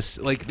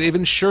Midas, like, they've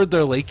ensured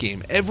their late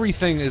game.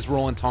 Everything is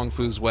rolling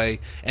TongFu's way,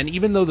 and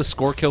even though the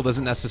score kill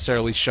doesn't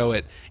necessarily show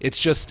it,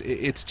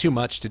 it's too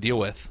much to deal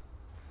with.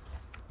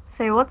 So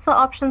So what's the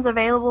options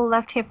available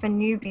left here for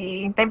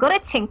Newbee? They've got a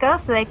Tinker,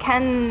 so they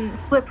can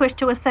split push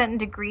to a certain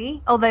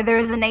degree, although there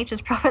is a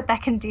Nature's Prophet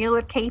that can deal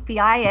with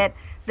KPI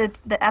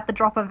at the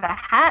drop of a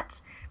hat.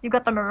 You've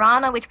got the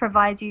Mirana, which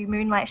provides you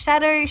Moonlight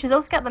Shadow. She's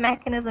also got the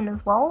Mechanism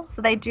as well,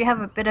 so they do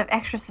have a bit of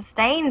extra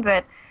sustain,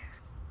 but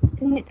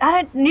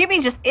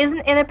Newbee just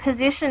isn't in a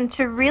position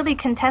to really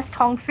contest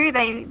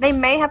TongFu. They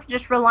may have to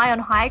just rely on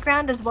high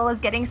ground as well as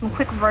getting some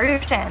quick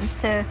Roshans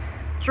to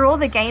draw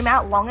the game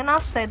out long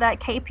enough so that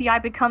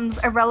KPI becomes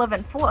a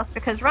relevant force,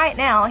 because right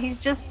now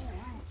he's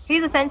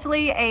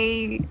essentially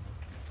a,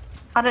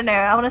 I don't know,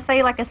 I want to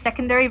say like a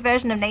secondary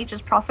version of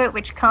Nature's Prophet,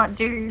 which can't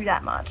do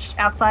that much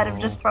outside of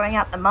just throwing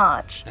out the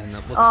March. And it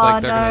looks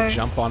like they're going to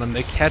jump on him.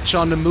 They catch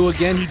on to Moo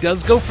again. He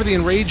does go for the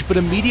Enrage, but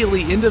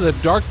immediately into the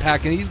Dark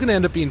Pack, and he's going to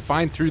end up being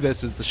fine through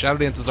this as the Shadow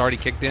Dance has already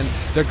kicked in.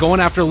 They're going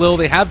after Lil.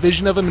 They have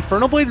vision of him.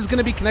 Infernal Blade is going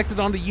to be connected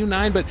onto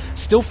U9, but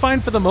still fine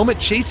for the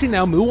moment. Chasing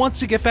now. Moo wants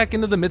to get back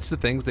into the midst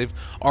of things. They've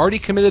already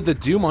committed the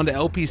Doom onto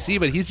LPC,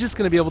 but he's just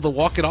going to be able to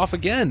walk it off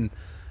again.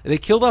 They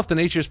killed off the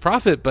Nature's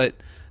Prophet, but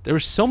there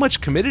was so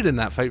much committed in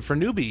that fight for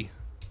Newbee.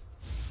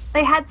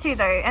 They had to,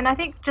 though, and I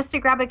think just to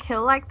grab a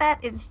kill like that,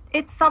 it's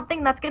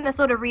something that's going to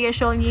sort of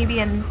reassure Newbee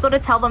and sort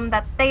of tell them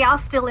that they are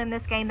still in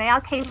this game. They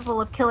are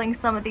capable of killing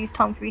some of these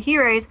TongFu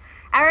heroes.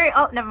 Arrow,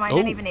 oh, never mind, I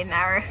don't even need an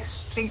arrow.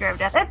 Finger of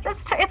Death.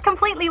 It's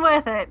completely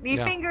worth it. You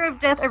Finger of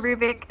Death, a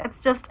Rubik,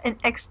 it's just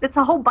it's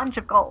a whole bunch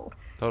of gold.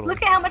 Totally.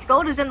 Look at how much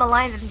gold is in the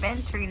Lion's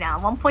inventory now,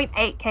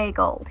 1.8k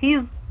gold.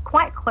 He's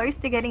quite close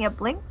to getting a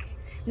Blink.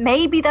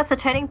 Maybe that's a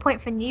turning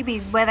point for Newbee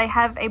where they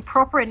have a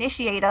proper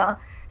initiator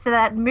so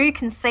that Moo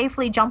can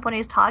safely jump on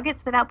his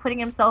targets without putting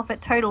himself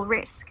at total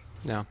risk.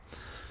 Yeah.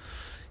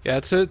 Yeah,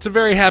 it's a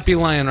very happy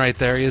Lion right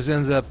there. He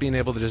ends up being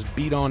able to just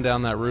beat on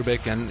down that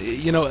Rubik. And,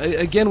 you know,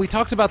 again, we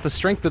talked about the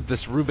strength of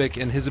this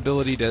Rubik and his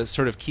ability to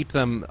sort of keep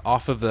them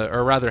off of the,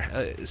 or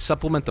rather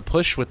supplement the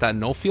push with that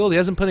null field. He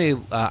hasn't put any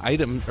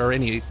item or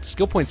any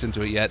skill points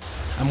into it yet.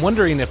 I'm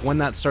wondering if when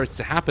that starts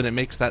to happen, it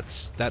makes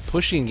that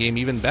pushing game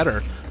even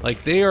better.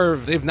 Like,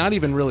 they've not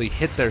even really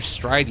hit their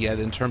stride yet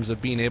in terms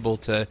of being able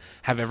to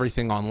have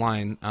everything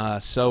online.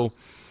 So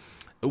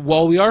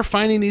while we are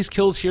finding these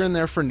kills here and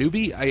there for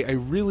Newbee, I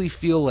really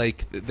feel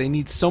like they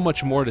need so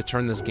much more to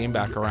turn this game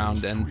back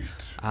around. And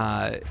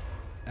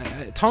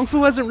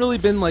TongFu hasn't really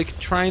been like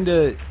trying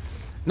to,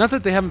 not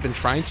that they haven't been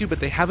trying to,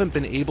 but they haven't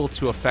been able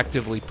to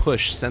effectively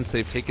push since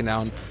they've taken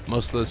down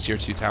most of those tier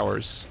 2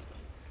 towers.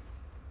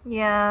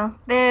 Yeah,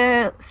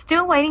 they're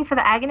still waiting for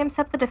the Aghanim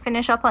Scepter to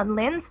finish up on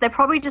Linz. They're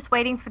probably just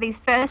waiting for these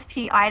first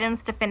few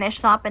items to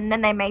finish up, and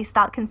then they may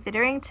start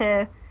considering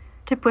to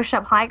push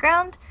up high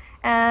ground.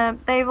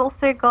 They've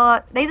also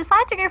they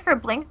decided to go for a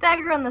Blink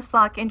Dagger on the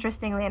Slark,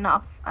 interestingly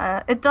enough.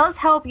 It does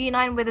help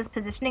U9 with his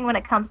positioning when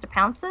it comes to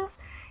pounces.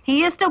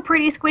 He is still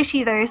pretty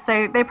squishy though,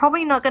 so they're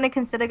probably not going to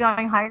consider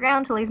going high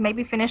ground until he's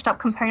maybe finished up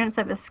components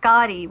of a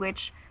Skadi,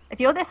 which, if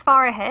you're this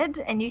far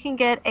ahead and you can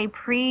get a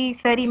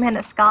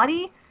pre-30-minute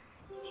Skadi,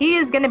 he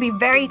is going to be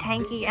very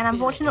tanky, and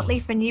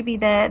unfortunately for Newbee,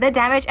 their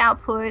damage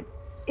output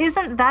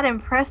isn't that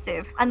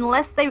impressive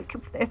unless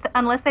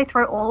they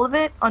throw all of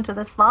it onto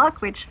the Slark,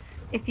 which,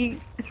 if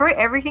you throw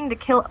everything to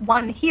kill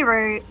one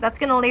hero, that's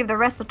going to leave the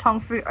rest of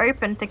TongFu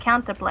open to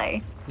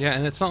counterplay. Yeah,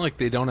 and it's not like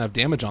they don't have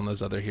damage on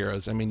those other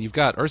heroes. I mean, you've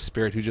got Earth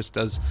Spirit, who just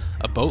does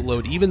a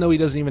boatload, even though he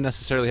doesn't even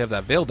necessarily have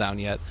that Veil down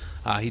yet.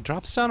 He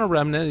drops down a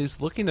Remnant.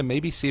 He's looking to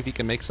maybe see if he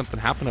can make something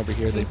happen over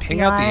here. They ping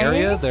out the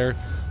area. They're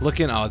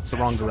looking... Oh, it's the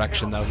wrong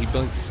direction, though. He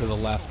blinks to the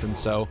left, and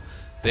so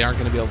they aren't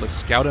going to be able to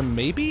scout him.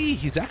 Maybe?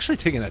 He's actually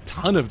taking a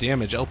ton of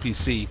damage,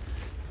 LPC.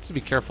 Has to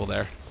be careful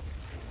there.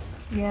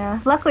 Yeah,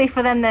 luckily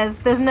for them,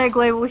 there's no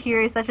global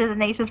heroes such as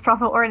Nature's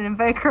Prophet or an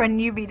Invoker or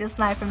Newbee to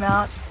snipe him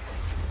out.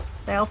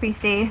 So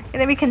LPC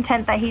gonna be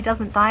content that he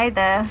doesn't die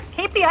there.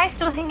 KPI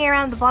still hanging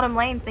around the bottom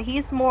lane, so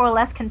he's more or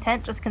less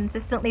content just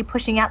consistently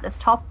pushing out this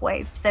top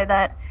wave so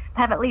that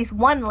they have at least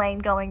one lane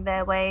going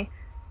their way.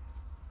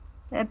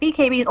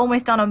 BKB is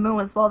almost done on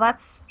Moo as well.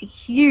 That's a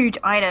huge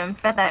item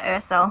for that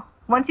Ursa.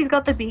 Once he's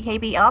got the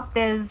BKB up,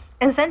 there's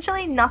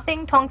essentially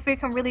nothing TongFu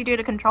can really do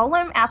to control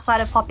him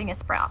outside of popping a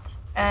Sprout.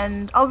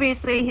 And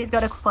obviously he's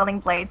got a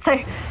Quelling Blade, so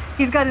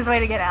he's got his way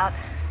to get out.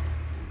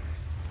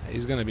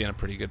 He's going to be in a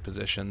pretty good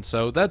position.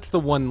 So that's the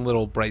one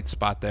little bright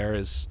spot there,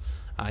 is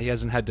he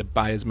hasn't had to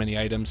buy as many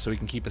items so he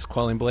can keep his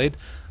Quelling Blade,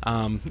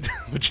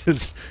 which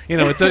is, you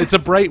know, it's a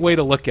bright way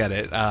to look at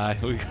it.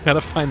 We got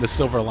to find the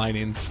silver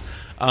linings.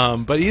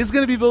 But he is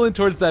going to be building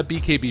towards that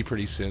BKB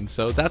pretty soon,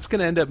 so that's going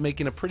to end up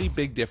making a pretty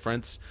big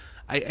difference.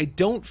 I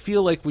don't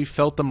feel like we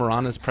felt the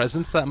Mirana's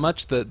presence that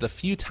much. The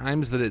few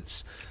times that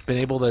it's been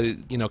able to,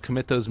 you know,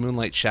 commit those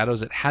Moonlight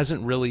Shadows, it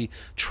hasn't really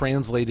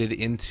translated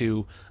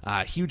into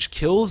huge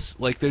kills.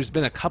 Like, there's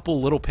been a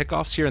couple little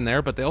pickoffs here and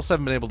there, but they also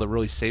haven't been able to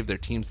really save their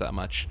teams that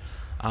much.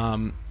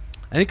 I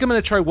think I'm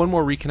going to try one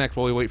more reconnect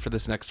while we wait for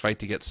this next fight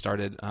to get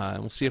started,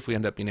 and we'll see if we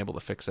end up being able to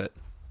fix it.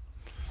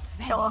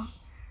 Sure.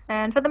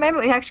 And for the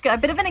moment, we actually got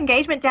a bit of an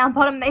engagement down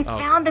bottom. They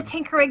found the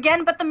Tinker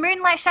again, but the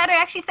Moonlight Shadow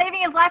actually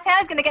saving his life. How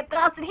he's going to get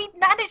dusted. He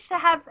managed to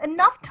have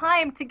enough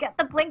time to get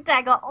the Blink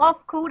Dagger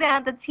off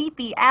cooldown, the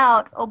TP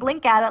out, or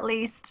Blink out at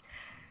least.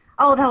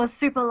 Oh, that was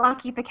super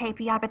lucky for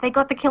KPI, but they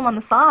got the kill on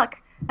the Slark.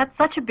 That's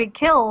such a big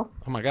kill.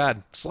 Oh my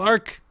god.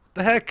 Slark!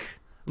 The heck?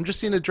 I'm just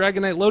seeing a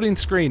Dragonite loading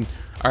screen.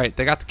 Alright,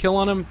 they got the kill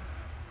on him.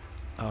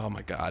 Oh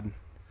my god.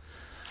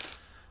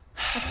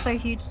 That's so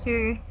huge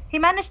too. He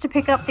managed to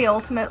pick up the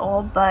ultimate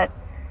orb, but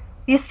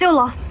you still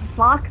lost the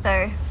Slark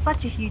though.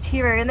 Such a huge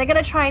hero, and they're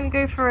gonna try and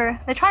go for.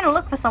 They're trying to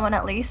look for someone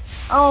at least.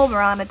 Oh,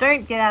 Mirana,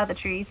 don't get out of the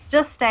trees.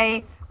 Just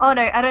stay. Oh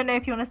no, I don't know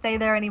if you want to stay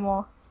there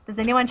anymore. Does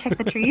anyone check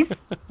the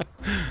trees?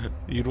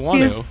 You'd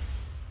want to.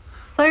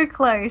 So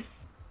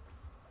close.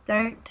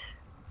 Don't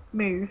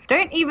move.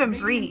 Don't even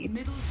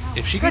breathe.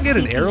 If she can get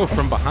an arrow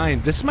from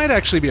behind, this might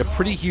actually be a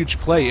pretty huge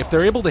play. If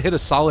they're able to hit a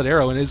solid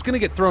arrow, and it's going to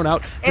get thrown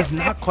out, does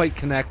not quite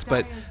connect,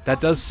 but that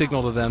does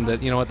signal to them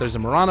that, you know what, there's a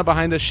Mirana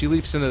behind us, she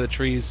leaps into the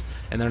trees,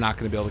 and they're not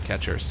going to be able to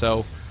catch her.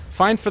 So,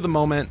 fine for the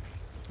moment,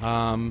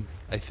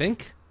 I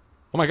think.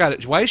 Oh my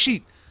god, why is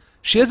she...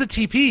 She has a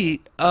TP.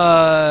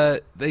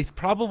 They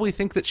probably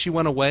think that she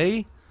went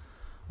away.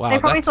 Wow, they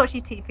probably thought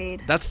she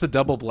TP'd. That's the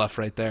double bluff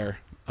right there.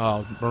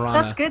 Oh,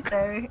 Mirana. That's good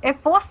though. It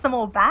forced them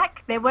all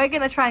back. They were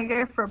going to try and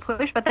go for a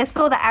push, but they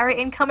saw the arrow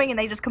incoming and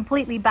they just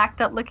completely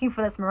backed up looking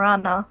for this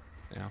Mirana.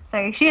 Yeah.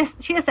 So she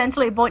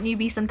essentially bought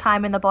Newbee some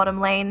time in the bottom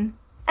lane.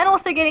 And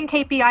also getting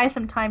KPI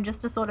some time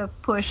just to sort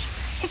of push.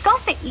 He's gone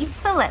for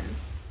Ether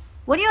Lens.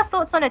 What are your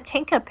thoughts on a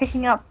Tinker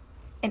picking up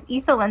an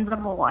Ether Lens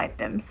of all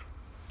items?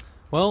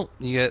 Well,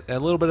 you get a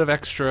little bit of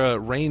extra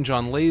range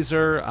on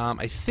laser.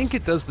 I think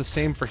it does the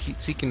same for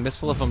heat-seeking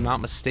missile, if I'm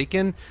not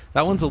mistaken.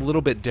 That one's a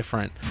little bit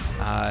different,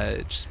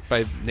 just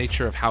by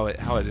nature of how it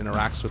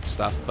interacts with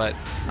stuff. But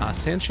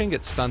Sansheng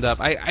gets stunned up.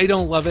 I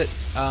don't love it.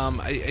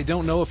 I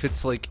don't know if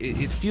it's like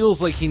it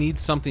feels like he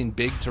needs something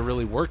big to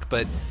really work,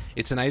 but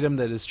it's an item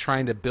that is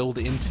trying to build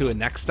into a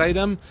next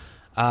item.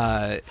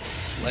 I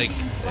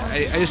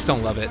just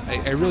don't love it.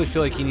 I really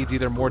feel like he needs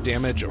either more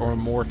damage or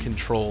more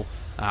control.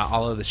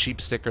 All of the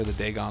Sheep Stick or the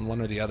Dagon, one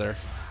or the other.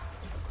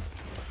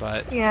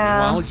 But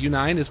meanwhile,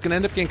 U9 is going to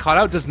end up getting caught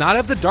out. Does not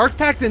have the Dark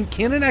Pact and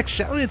Cannon X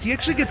Shadowdance. He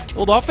actually gets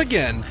killed off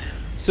again.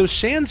 So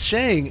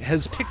Sansheng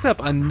has picked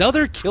up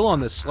another kill on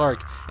this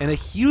Slark and a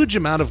huge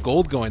amount of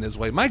gold going his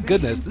way. My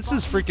goodness, this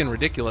is freaking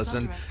ridiculous.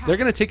 And they're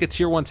going to take a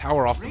tier 1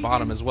 tower off the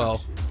bottom as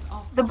well.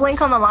 The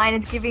blink on the line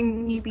is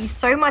giving Newbee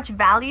so much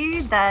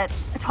value that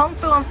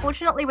TongFu,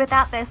 unfortunately,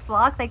 without their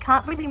Slark, they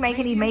can't really make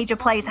any major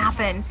plays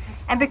happen.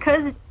 And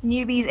because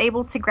Newbee is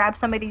able to grab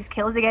some of these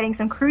kills, they're getting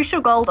some crucial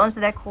gold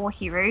onto their core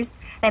heroes.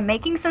 They're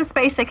making some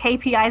space so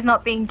KPI is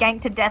not being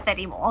ganked to death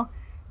anymore.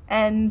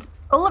 And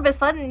all of a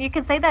sudden, you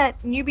can say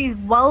that Newbee's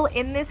well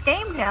in this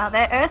game now.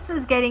 Their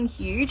Ursa's getting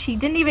huge. He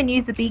didn't even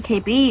use the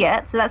BKB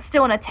yet, so that's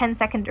still on a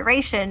 10-second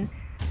duration.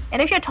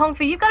 And if you're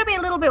TongFu, you've got to be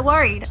a little bit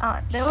worried.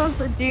 There was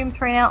a Doom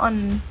thrown out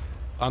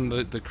on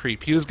the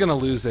creep. He was going to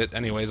lose it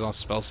anyways on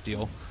Spell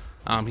Steal.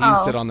 He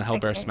used it on the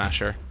Hellbear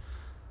Smasher.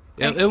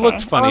 Yeah, it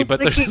looked funny, but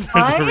there's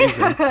a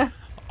reason.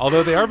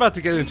 Although they are about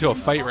to get into a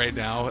fight right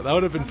now. That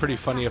would have been pretty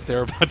funny if they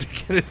were about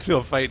to get into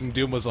a fight and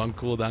Doom was on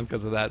cooldown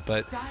because of that.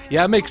 But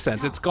yeah, it makes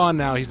sense. It's gone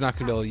now. He's not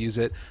going to be able to use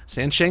it.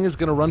 Sansheng is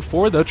going to run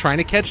forward, though, trying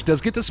to catch.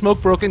 Does get the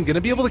smoke broken. Going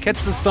to be able to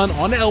catch the stun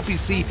onto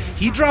LPC.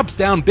 He drops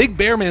down. Big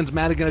Bear Man's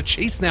mad. Going to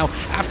chase now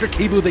after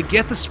Kabu. They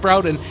get the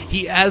Sprout, and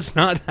he has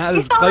not had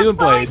his Claymon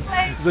Blade.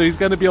 So he's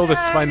going to be able to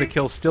find the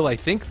kill still, I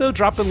think, though.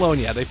 Dropping low, and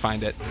yeah, they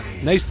find it.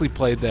 Nicely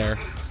played there.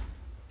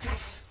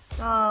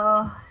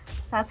 Oh,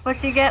 that's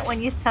what you get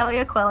when you sell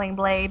your Quelling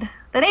Blade.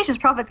 The Nature's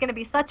Prophet's going to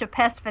be such a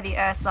pest for the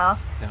Ursa.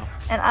 Yeah.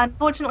 And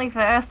unfortunately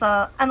for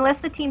Ursa, unless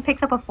the team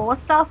picks up a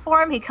 4-star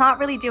for him, he can't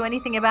really do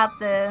anything about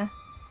the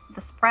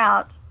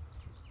Sprout.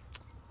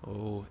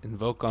 Oh,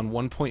 Invoke on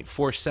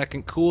 1.4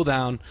 second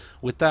cooldown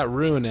with that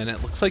rune, and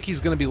it looks like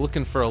he's going to be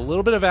looking for a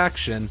little bit of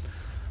action.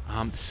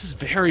 This is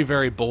very,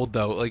 very bold,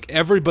 though. Like,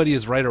 everybody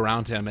is right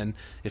around him, and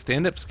if they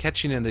end up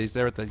catching him, he's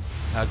there at the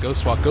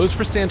Ghost Walk. Goes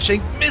for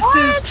Sansheng,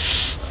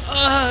 misses!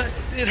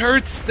 It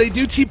hurts. They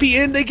do TP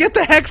in. They get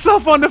the Hex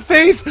off onto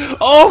Faith.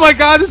 Oh my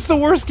god, it's the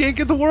worst gank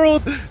in the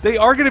world. They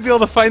are going to be able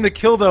to find the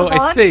kill, though,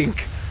 I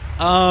think.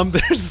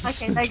 There's this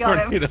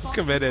tornado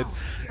committed.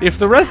 If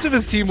the rest of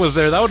his team was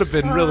there, that would have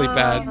been really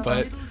bad,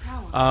 but,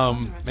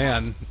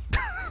 man.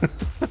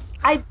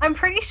 I'm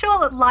pretty sure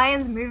that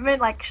Lion's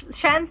movement, like,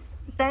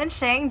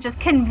 Sansheng just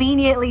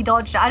conveniently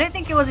dodged it. I don't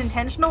think it was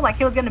intentional, like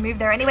he was going to move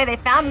there anyway. They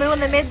found Moo in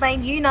the mid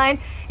lane. U9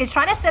 is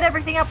trying to set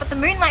everything up, but the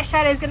Moonlight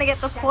Shadow is going to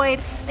get deployed.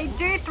 They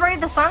do throw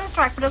the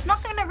Sunstrike, but it's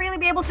not going to really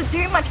be able to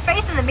do much.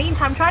 Faith in the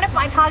meantime, trying to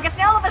find targets.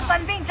 Now all of a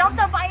sudden being jumped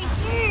up by a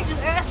huge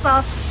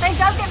Ursa. They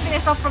does get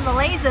finished off from the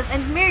lasers,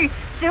 and Moo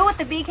still with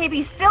the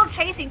BKB, still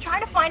chasing,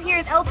 trying to find here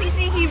his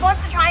LPC. He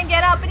wants to try and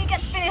get up, and he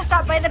gets finished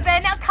up by the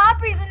bear. Now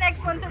Kapu's the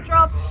next one to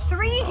drop.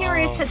 3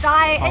 heroes to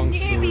die, and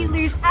Newbee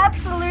lose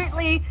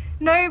absolutely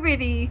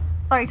nobody.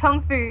 Sorry,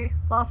 TongFu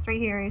lost 3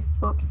 heroes.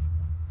 Whoops.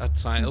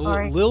 That's fine.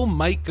 Sorry. Lil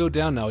might go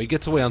down now. He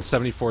gets away on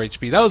 74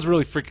 HP. That was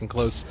really freaking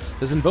close.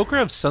 Does Invoker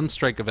have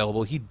Sunstrike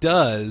available? He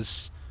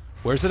does.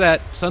 Where's it at?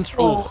 Sunstrike.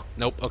 Oh,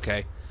 nope.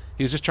 Okay.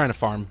 He was just trying to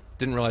farm.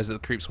 Didn't realize that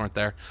the creeps weren't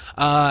there.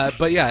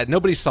 But yeah,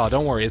 nobody saw.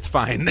 Don't worry. It's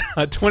fine.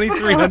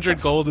 2,300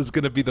 gold is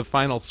going to be the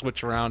final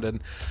switch around.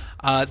 And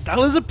that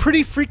was a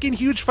pretty freaking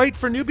huge fight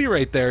for Newbee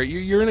right there.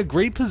 You're in a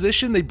great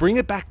position. They bring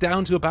it back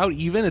down to about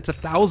even. It's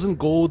 1,000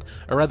 gold,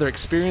 or rather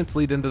experience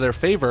lead into their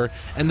favor.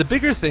 And the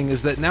bigger thing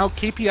is that now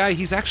KPI,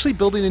 he's actually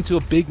building into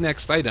a big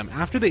next item.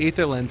 After the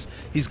Aether Lens,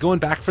 he's going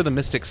back for the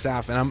Mystic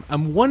Staff. And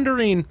I'm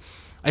wondering...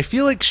 I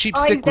feel like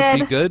Sheepstick would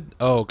be good.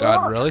 Oh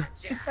god, really?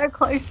 It's so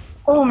close.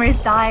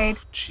 Almost died.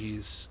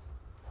 Jeez.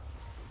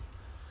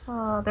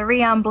 Oh, the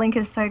rearm blink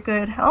is so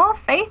good. Oh,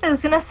 Faith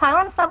is gonna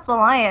silence up the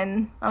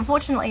lion.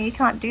 Unfortunately, he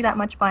can't do that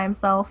much by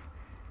himself.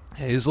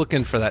 Yeah, he's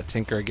looking for that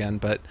Tinker again,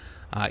 but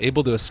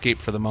able to escape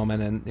for the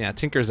moment. And yeah,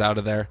 Tinker's out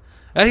of there.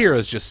 That hero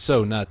is just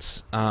so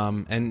nuts.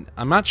 And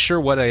I'm not sure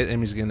what item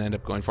he's going to end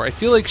up going for. I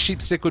feel like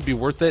Sheepstick would be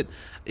worth it.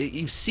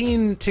 You've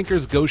seen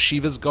Tinkers go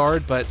Shiva's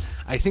Guard, but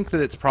I think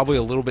that it's probably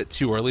a little bit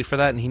too early for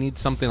that, and he needs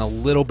something a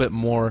little bit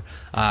more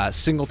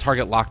single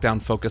target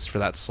lockdown focused for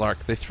that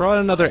Slark. They throw out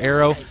another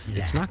arrow.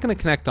 It's not going to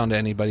connect onto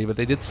anybody, but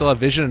they did still have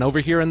vision. And over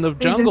here in the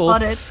jungle,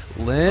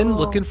 Lynn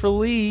looking for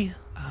Lee.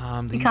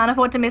 He can't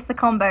afford to miss the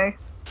combo.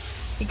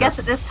 He gets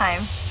it this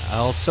time.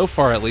 Well, so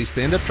far at least.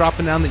 They end up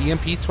dropping down the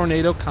EMP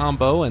Tornado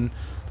combo, and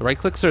the right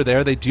clicks are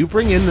there. They do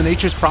bring in the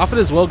Nature's Prophet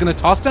as well. Going to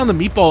toss down the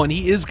Meatball, and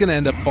he is going to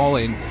end up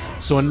falling.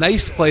 So a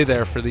nice play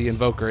there for the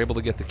Invoker, able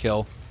to get the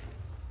kill.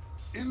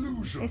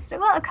 They still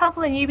got a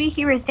couple of newbie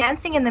heroes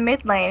dancing in the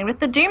mid lane. With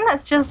the Doom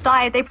that's just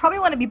died, they probably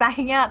want to be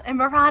backing out. And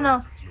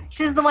Mirana,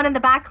 she's the one in the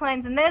back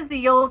lines, and there's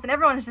the Yules, and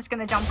everyone's just going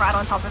to jump right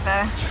on top of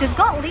her. She's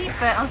got Leap,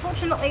 but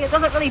unfortunately it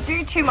doesn't really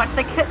do too much.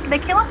 They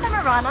kill off the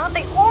Mirana.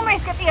 They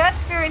almost get the Earth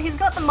Spirit. He's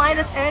got the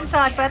minus Earn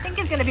Charge, but I think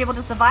he's going to be able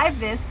to survive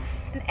this.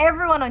 And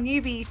everyone on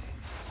Newbee,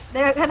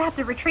 they're going to have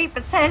to retreat,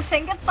 but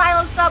Sanshin gets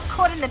silenced up,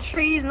 caught in the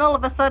trees, and all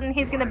of a sudden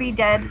he's going to be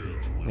dead.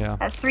 Yeah.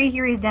 That's 3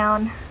 heroes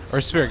down.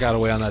 Earth Spirit got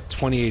away on that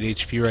 28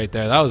 HP right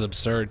there. That was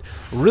absurd.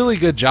 Really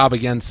good job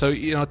again. So,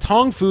 you know,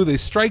 TongFu, they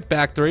strike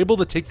back. They're able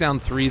to take down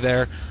 3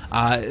 there.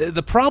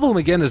 The problem,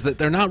 again, is that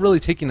they're not really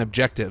taking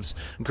objectives.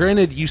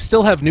 Granted, you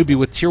still have Newbee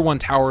with Tier 1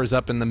 towers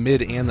up in the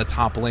mid and the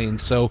top lane,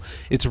 so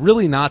it's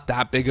really not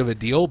that big of a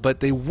deal, but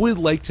they would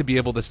like to be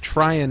able to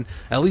try and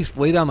at least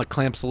lay down the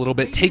clamps a little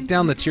bit, take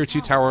down the Tier 2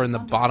 tower in the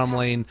bottom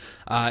lane,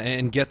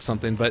 and get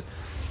something. But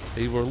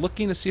they were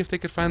looking to see if they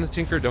could find the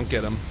Tinker. Don't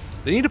get him.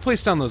 They need to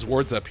place down those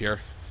wards up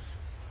here.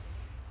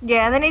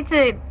 Yeah, they need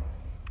to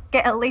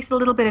get at least a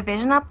little bit of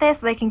vision up there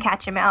so they can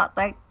catch him out.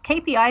 Like,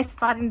 KPI is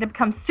starting to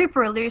become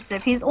super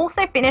elusive. He's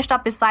also finished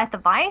up his Scythe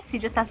of Ice. He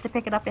just has to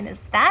pick it up in his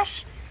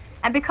stash.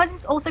 And because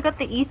he's also got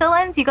the Aether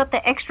Lens, you got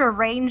the extra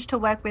range to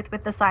work with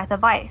the Scythe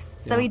of Ice.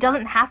 So he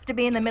doesn't have to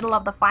be in the middle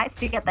of the fights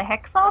to get the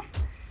Hex off,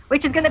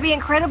 which is going to be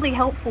incredibly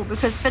helpful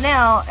because for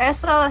now,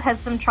 Ursa has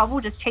some trouble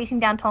just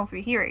chasing down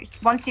TongFu heroes.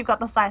 Once you've got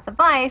the Scythe of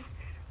Ice,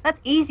 that's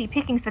easy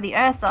pickings for the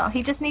Ursa.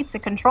 He just needs to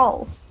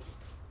control.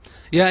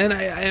 Yeah, and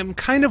I am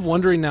kind of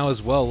wondering now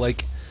as well,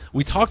 like,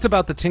 we talked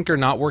about the Tinker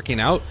not working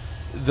out.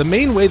 The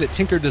main way that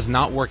Tinker does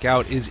not work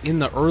out is in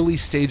the early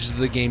stages of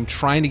the game,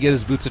 trying to get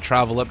his boots of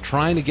travel up,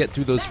 trying to get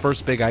through those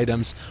first big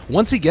items.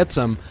 Once he gets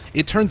them,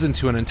 it turns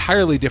into an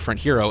entirely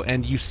different hero,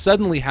 and you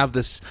suddenly have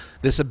this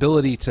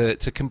ability to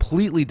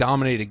completely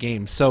dominate a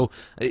game. So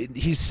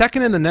he's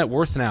second in the net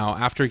worth now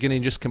after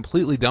getting just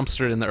completely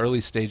dumpstered in the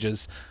early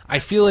stages. I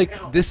feel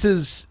like this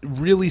is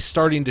really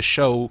starting to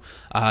show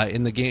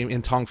in the game,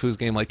 in TongFu's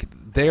game, like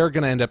they're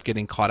going to end up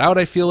getting caught out,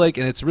 I feel like,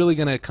 and it's really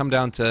going to come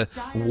down to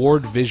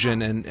ward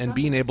vision and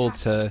being able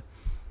to,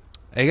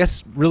 I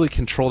guess, really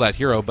control that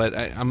hero, but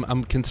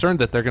I'm concerned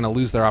that they're going to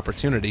lose their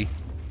opportunity.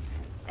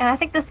 And I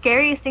think the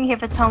scariest thing here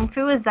for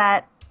TongFu is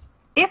that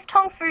if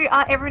TongFu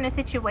are ever in a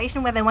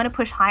situation where they want to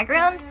push high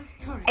ground,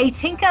 a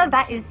Tinker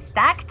that is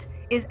stacked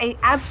is an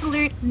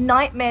absolute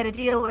nightmare to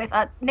deal with.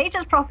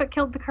 Nature's Prophet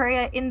killed the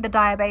courier in the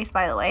Dire base,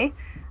 by the way.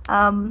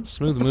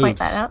 Smooth to moves. point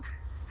that out.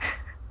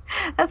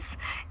 That's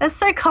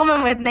so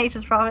common with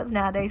Nature's Prophets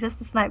nowadays, just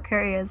to snipe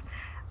couriers.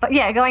 But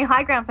yeah, going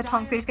high ground for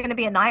TongFu is going to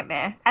be a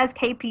nightmare. As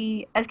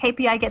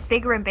KPI gets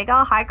bigger and bigger,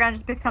 high ground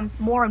just becomes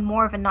more and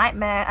more of a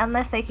nightmare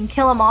unless they can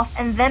kill him off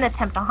and then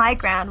attempt a high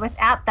ground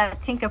without that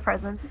Tinker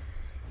presence.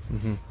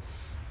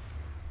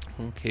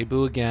 Okay,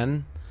 Boo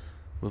again.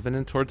 Moving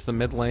in towards the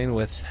mid lane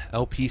with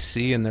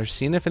LPC, and they're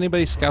seeing if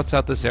anybody scouts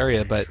out this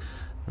area, but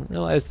I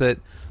realize that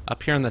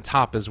up here on the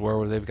top is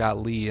where they've got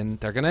Lee, and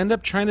they're going to end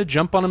up trying to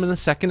jump on him in a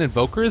second.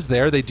 Invoker is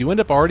there. They do end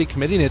up already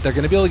committing it. They're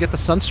going to be able to get the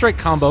Sunstrike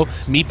combo.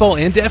 Meatball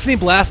and Deafening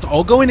Blast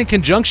all going in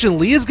conjunction.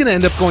 Lee is going to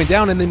end up going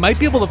down, and they might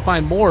be able to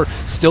find more.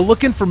 Still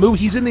looking for Moo.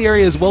 He's in the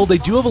area as well. They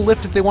do have a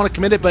lift if they want to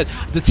commit it, but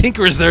the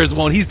Tinker is there as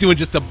well, and he's doing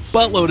just a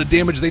buttload of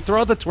damage. They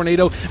throw out the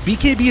Tornado.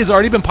 BKB has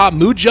already been popped.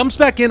 Moo jumps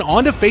back in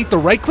onto Faith. The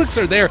right clicks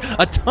are there.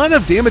 A ton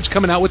of damage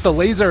coming out with the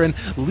laser, and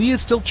Lee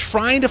is still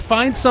trying to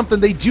find something.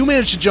 They do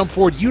manage to jump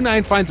forward.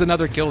 U9 finds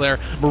another kill there.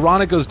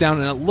 Mirana goes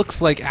down, and it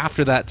looks like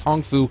after that,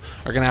 TongFu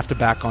are going to have to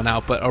back on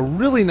out. But a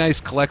really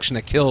nice collection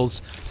of kills.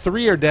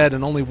 3 are dead,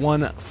 and only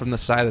 1 from the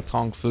side of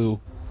TongFu.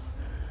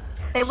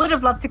 They would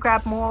have loved to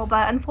grab more,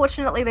 but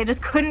unfortunately they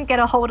just couldn't get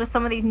a hold of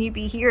some of these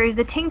newbie heroes.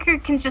 The Tinker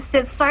can just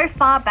sit so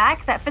far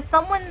back that for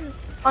someone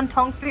on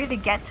TongFu to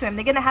get to him,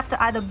 they're going to have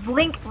to either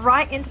blink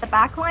right into the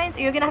back lines,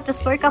 or you're going to have to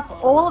soak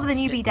up all of the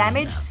newbie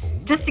damage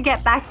just to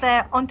get back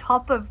there on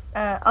top of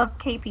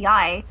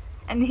KPI.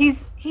 And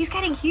he's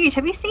getting huge.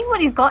 Have you seen what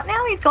he's got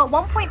now? He's got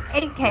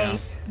 1.8k. Yeah.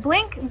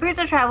 Blink, Boots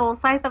of Travel,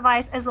 Scythe of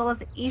Ice, as well as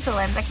the Ether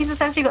Lens. Like, he's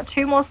essentially got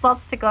 2 more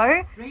slots to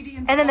go,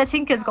 and then the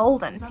Tinker's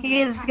golden.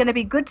 He is going to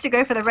be good to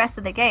go for the rest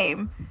of the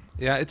game.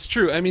 Yeah, it's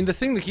true. I mean, the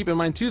thing to keep in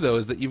mind, too, though,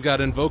 is that you've got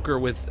Invoker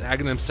with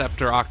Aghanim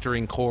Scepter,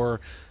 Octarine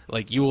Core,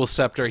 like Yule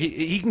Scepter.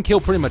 He can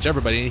kill pretty much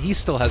everybody, and he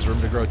still has room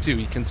to grow, too.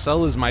 He can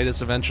sell his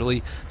Midas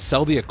eventually,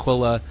 sell the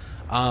Aquila.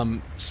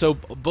 So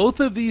both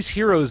of these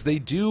heroes, they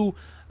do...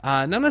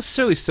 not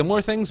necessarily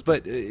similar things,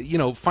 but you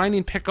know,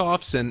 finding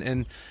pickoffs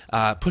and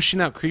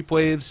pushing out creep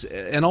waves,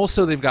 and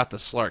also they've got the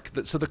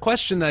Slark. So the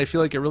question that I feel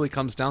like it really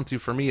comes down to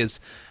for me is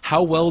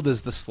how well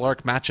does the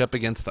Slark match up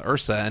against the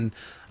Ursa? And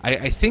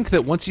I think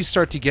that once you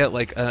start to get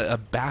like a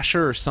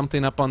Basher or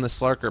something up on the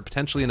Slark, or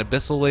potentially an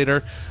Abyssal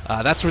later,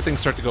 that's where things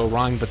start to go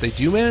wrong. But they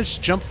do manage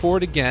to jump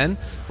forward again.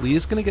 Lee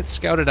is going to get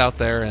scouted out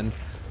there, and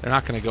they're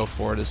not going to go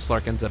for it as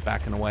Slark ends up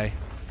backing away.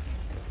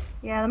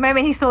 Yeah, the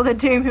moment he saw the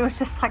Doom, he was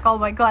just like, oh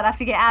my god, I have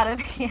to get out of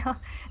here.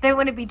 Don't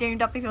want to be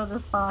doomed up before the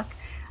Spark.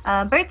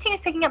 Both teams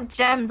picking up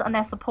gems on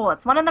their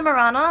supports. One on the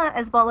Mirana,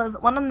 as well as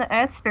one on the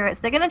Earth Spirits.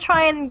 They're going to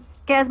try and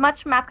get as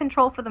much map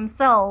control for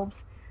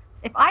themselves.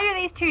 If either of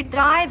these two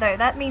die, though,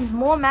 that means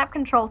more map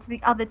control to the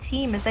other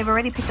team, as they've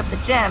already picked up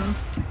the gem.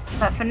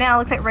 But for now, it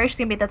looks like Roche is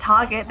going to be the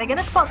target. They're going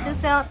to spot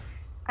this out,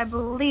 I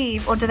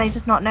believe, or do they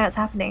just not know it's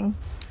happening?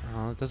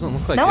 It doesn't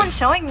look like no one's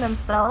showing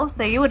themselves,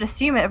 so you would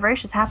assume it if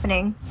Roche is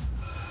happening.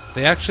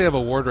 They actually have a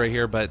ward right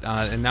here, but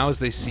and now as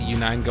they see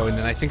U9 going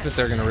in, I think that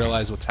they're going to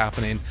realize what's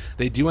happening.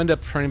 They do end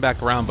up turning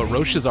back around, but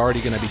Roche is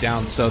already going to be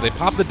down. So they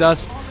pop the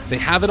dust, they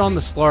have it on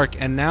the Slark,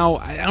 and now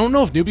I don't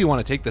know if Newbee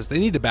want to take this. They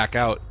need to back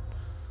out.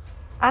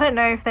 I don't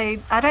know if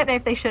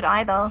they should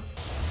either.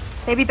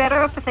 They'd be better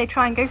off if they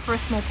try and go for a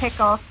small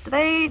pickoff.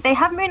 They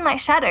have Moonlight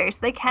Shadow, so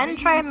they can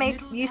try and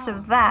make use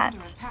of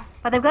that.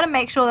 But they've got to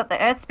make sure that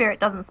the Earth Spirit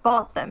doesn't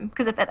spot them,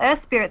 because if the Earth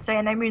Spirit's there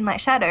and they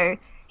Moonlight Shadow,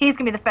 he's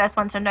going to be the first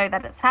one to know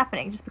that it's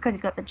happening, just because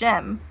he's got the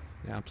gem.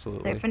 Yeah,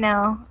 absolutely. So for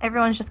now,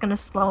 everyone's just going to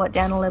slow it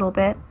down a little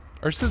bit.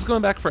 Ursa's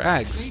going back for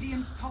Ags.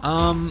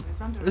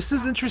 This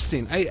is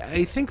interesting.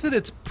 I think that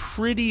it's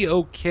pretty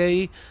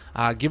okay,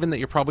 given that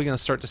you're probably going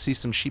to start to see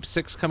some Sheep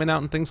Sticks coming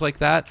out and things like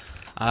that.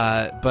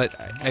 But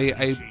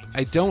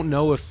I don't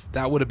know if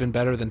that would have been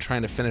better than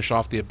trying to finish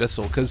off the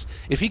Abyssal, because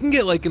if he can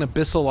get like an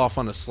Abyssal off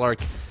on a Slark,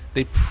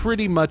 they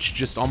pretty much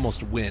just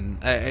almost win.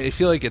 I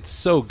feel like it's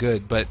so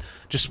good, but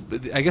just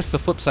I guess the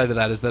flip side of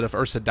that is that if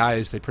Ursa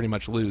dies, they pretty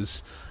much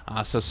lose.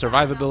 So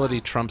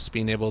survivability trumps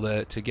being able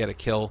to get a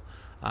kill,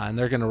 and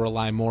they're going to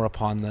rely more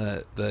upon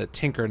the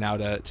Tinker now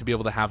to be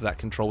able to have that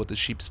control with the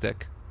Sheep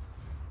Stick.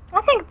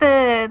 I think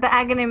the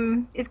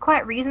Aghanim is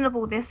quite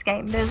reasonable this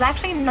game. There's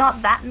actually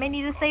not that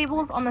many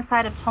disables on the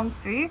side of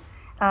TongFu.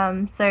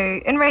 So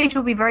Enrage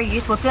will be very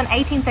useful. It's got an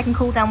 18-second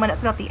cooldown when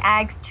it's got the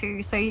Ags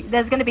too, so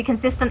there's going to be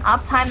consistent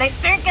uptime. They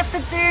don't get the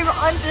Doom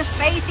onto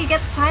face. He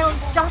gets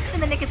silenced just in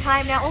the nick of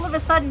time. Now all of a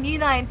sudden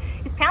U9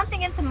 is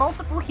pouncing into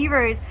multiple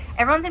heroes.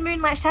 Everyone's in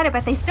Moonlight Shadow,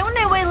 but they still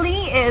know where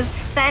Lee is.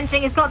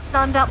 Sanjing has got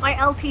stunned up by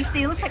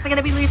LPC. Looks like they're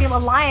going to be losing the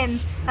Lion.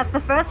 That's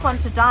the first one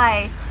to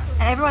die.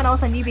 And everyone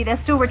else on Newbee, they're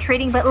still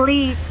retreating, but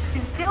Lee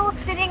is still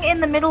sitting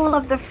in the middle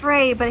of the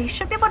fray, but he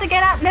should be able to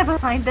get out. Never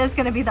mind, there's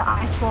going to be the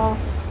Ice Wall.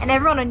 And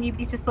everyone on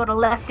Newbee's just sort of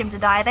left him to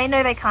die. They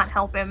know they can't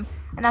help him.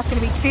 And that's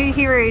going to be 2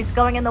 heroes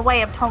going in the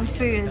way of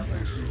TongFu's.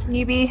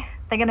 Newbee,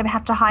 they're going to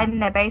have to hide in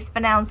their base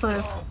for now and sort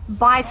of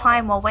buy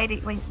time while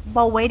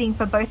waiting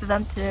for both of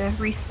them to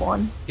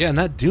respawn. Yeah, and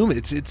that Doom,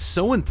 it's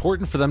so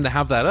important for them to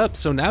have that up.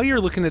 So now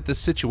you're looking at this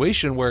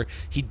situation where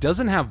he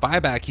doesn't have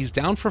buyback. He's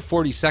down for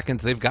 40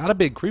 seconds. They've got a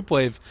big creep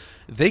wave.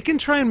 They can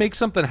try and make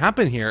something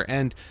happen here,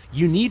 and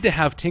you need to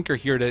have Tinker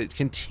here to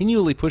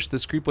continually push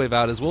this creep wave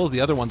out, as well as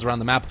the other ones around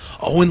the map.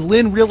 Oh, and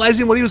Lin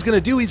realizing what he was going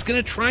to do. He's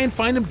going to try and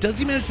find him. Does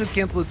he manage to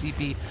cancel the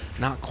TP?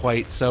 Not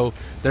quite. So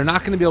they're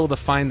not going to be able to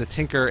find the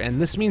Tinker,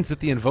 and this means that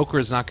the Invoker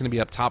is not going to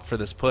be up top for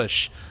this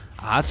push.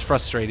 That's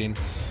frustrating.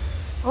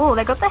 Oh,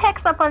 they got the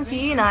Hex up onto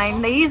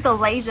U9. They used the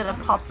laser to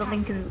pop the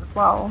Lincolns as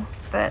well,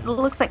 but it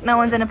looks like no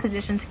one's in a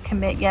position to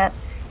commit yet.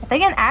 If they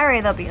get an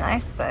arrow, that'll be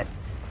nice, but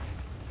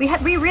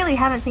we really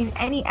haven't seen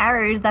any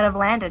arrows that have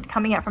landed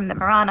coming out from the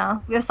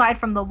Mirana, aside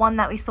from the one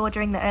that we saw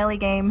during the early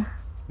game.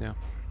 Yeah.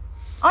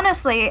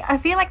 Honestly, I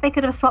feel like they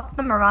could have swapped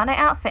the Mirana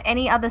out for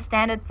any other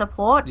standard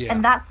support,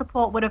 and that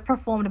support would have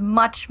performed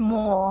much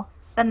more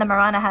than the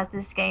Mirana has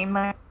this game.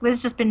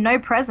 There's just been no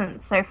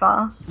presence so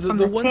far from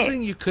this one pick.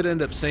 thing you could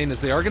end up saying is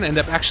they are going to end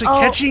up actually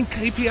catching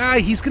KPI.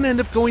 He's going to end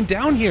up going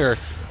down here.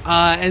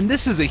 And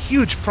this is a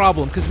huge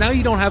problem, because now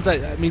you don't have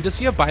that. I mean, does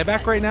he have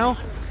buyback right now?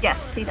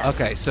 Yes, he does.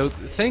 Okay, so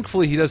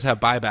thankfully he does have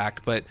buyback,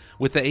 but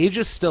with the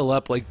Aegis still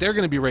up, like, they're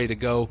going to be ready to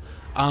go.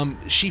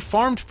 She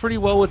farmed pretty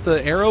well with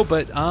the arrow,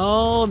 but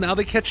oh, now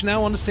they catch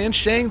now onto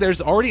Sansheng.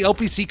 There's already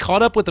LPC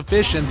caught up with the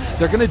fish, and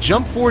they're going to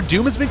jump forward.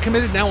 Doom has been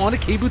committed now onto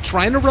Keibu,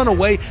 trying to run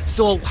away.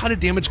 Still a lot of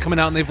damage coming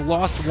out, and they've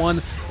lost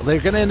one. They're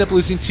going to end up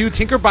losing two.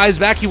 Tinker buys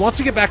back. He wants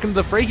to get back into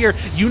the fray here.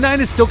 U9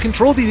 is still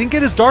controlled. He didn't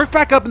get his Dark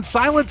back up and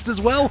silenced as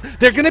well.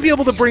 They're going to be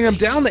able to bring him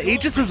down. The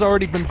Aegis has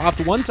already been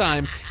popped one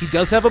time. He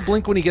does have a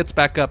blink when he gets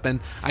back up, and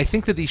I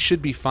think that he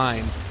should be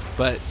fine.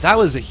 But that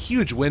was a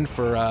huge win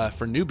for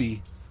Newbee.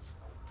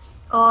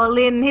 Oh,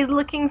 Lin, he's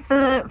looking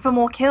for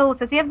more kills.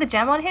 Does he have the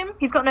gem on him?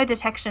 He's got no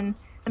detection.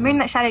 The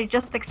Moonlight Shadow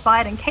just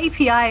expired, and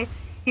KPI,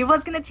 he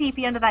was going to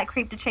TP under that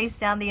creep to chase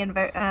down the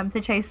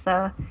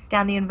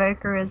down the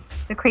Invoker as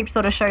the creep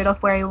sort of showed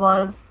off where he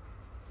was.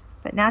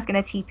 But now he's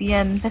going to TP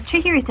in. There's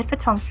two heroes for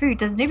TongFu.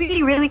 Does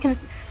Newbee really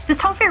does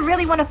TongFu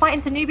really want to fight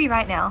into Newbee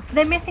right now?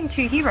 They're missing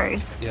two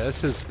heroes. Yeah,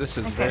 this is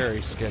okay.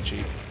 Very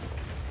sketchy.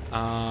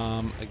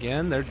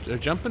 Again, they're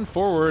jumping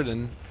forward,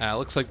 and it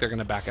looks like they're going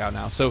to back out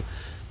now. So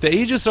the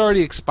Aegis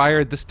already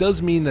expired. This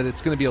does mean that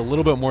it's going to be a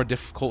little bit more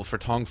difficult for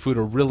TongFu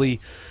to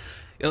really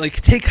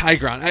take high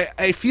ground.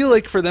 I feel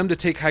like for them to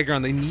take high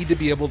ground, they need to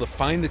be able to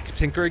find the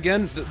Tinker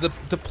again.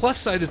 The plus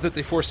side is that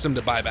they forced him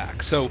to buy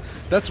back. So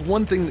that's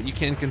one thing that you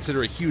can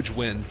consider a huge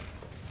win.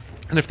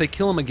 And if they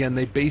kill him again,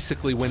 they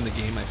basically win the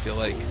game, I feel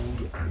like.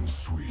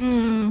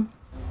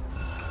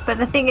 But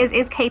the thing is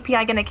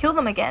KPI going to kill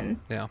them again?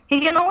 Yeah.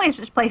 He can always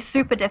just play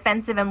super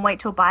defensive and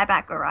wait till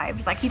buyback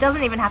arrives. Like, he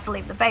doesn't even have to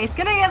leave the base.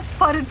 Gonna get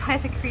spotted by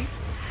the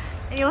creeps.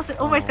 And he also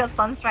almost got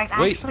Sunstriked.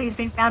 Actually, he's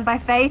been found by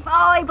Faith.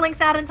 Oh, he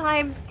blinks out in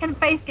time. Can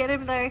Faith get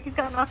him, though? He's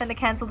got nothing to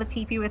cancel the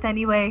TP with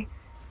anyway.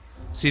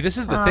 See, this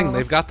is the thing.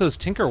 They've got those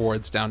Tinker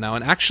wards down now.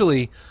 And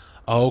actually,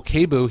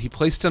 Keibu, he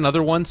placed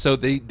another one. So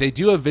they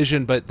do have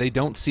vision, but they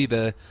don't see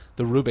the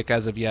Rubik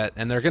as of yet.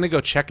 And they're going to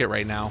go check it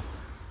right now.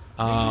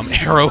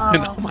 Arrow,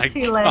 oh my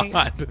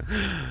god.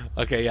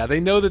 Okay, yeah,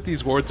 they know that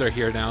these wards are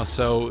here now,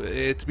 so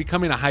it's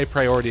becoming a high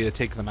priority to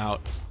take them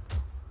out.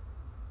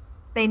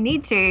 They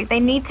need to. They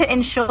need to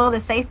ensure the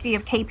safety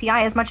of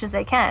KPI as much as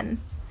they can.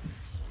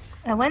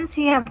 And when's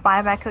he have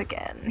buyback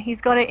again?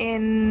 He's got it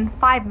in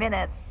 5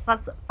 minutes.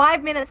 That's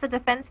 5 minutes of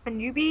defense for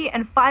Newbee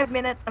and 5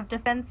 minutes of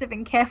defensive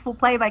and careful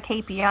play by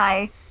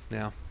KPI.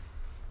 Yeah.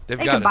 They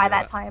can buy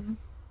that time.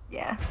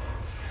 Yeah.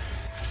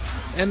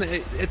 And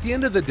at the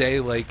end of the day,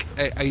 like,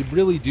 I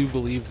really do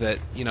believe that,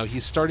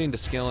 he's starting to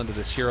scale into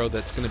this hero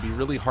that's going to be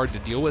really hard to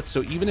deal with.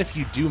 So even if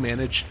you do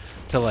manage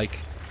to, like,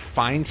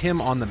 find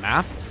him on the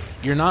map,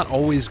 you're not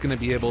always going to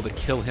be able to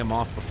kill him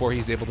off before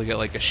he's able to get,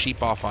 like, a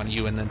sheep off on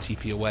you and then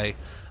TP away.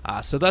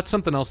 So that's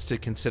something else to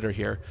consider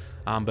here.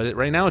 But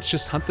right now, it's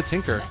just hunt the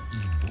Tinker.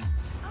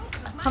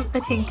 Hunt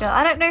the Tinker.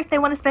 I don't know if they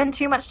want to spend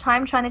too much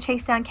time trying to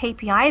chase down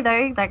KPI,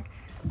 though. Like,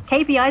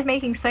 KPI is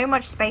making so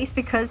much space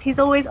because he's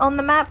always on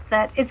the map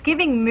that it's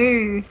giving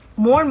Moo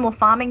more and more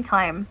farming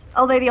time.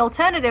 Although the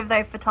alternative,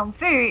 though, for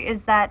TongFu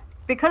is that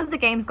because the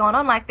game's gone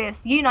on like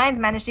this, U9's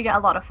managed to get a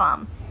lot of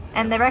farm.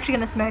 And they're actually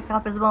going to smoke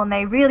up as well, and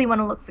they really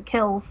want to look for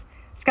kills.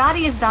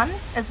 Skadi is done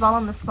as well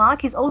on the Slark.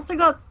 He's also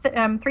got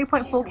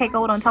 3.4k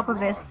gold on top of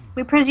this.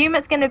 We presume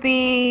it's going to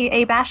be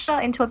a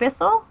Basher into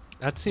Abyssal?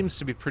 That seems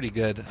to be pretty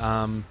good.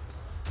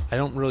 I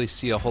don't really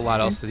see a whole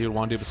lot else that he would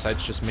want to do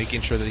besides just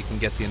making sure that he can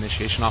get the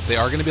initiation off. They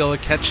are going to be able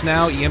to catch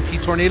now.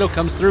 EMP Tornado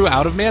comes through,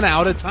 out of mana,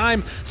 out of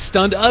time.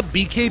 Stunned up,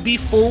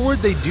 BKB forward.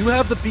 They do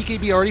have the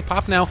BKB already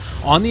popped now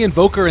on the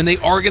Invoker, and they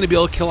are going to be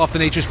able to kill off the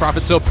Nature's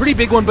Prophet. So a pretty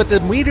big one, but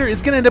the meter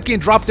is going to end up getting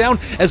dropped down,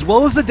 as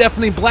well as the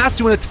Deafening Blast,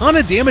 doing a ton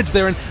of damage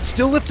there, and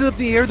still lifted up in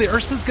the air. The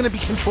Ursa's going to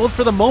be controlled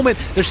for the moment.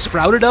 They're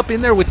sprouted up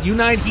in there with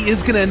U9. He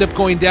is going to end up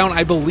going down,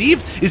 I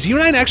believe. Is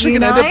U9 actually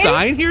going to end up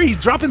dying here? He's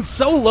dropping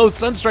so low,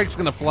 Sunstrike's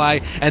going to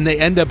fly, and they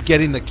end up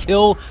getting the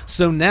kill.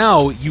 So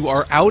now you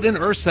are out in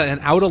Ursa and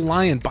out of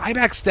Lion.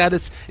 Buyback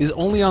status is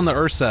only on the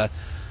Ursa.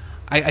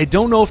 I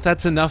don't know if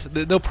that's enough.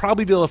 They'll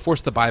probably be able to force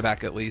the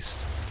buyback at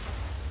least.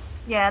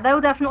 Yeah, they'll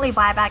definitely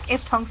buy back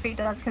if TongFu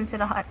does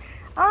consider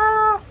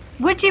high.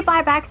 Would you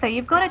buy back though?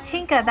 You've got a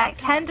Tinker that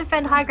can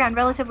defend high ground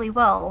relatively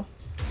well.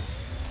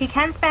 He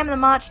can spam the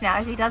March now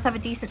as he does have a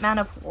decent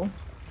mana pool.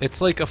 It's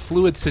like a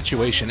fluid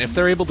situation. If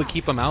they're able to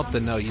keep him out,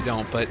 then no, you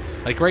don't. But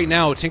like right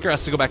now, Tinker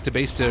has to go back to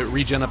base to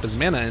regen up his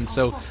mana, and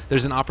so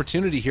there's an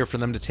opportunity here for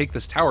them to take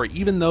this tower,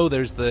 even though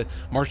there's the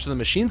March of the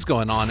Machines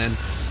going on. And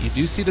you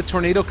do see the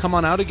Tornado come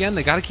on out again.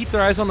 They got to keep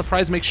their eyes on the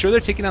prize, make sure they're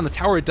taking down the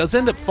tower. It does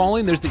end up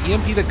falling. There's the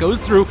EMP that goes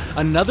through,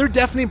 another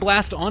Deafening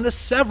Blast onto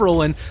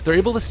several, and they're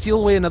able to steal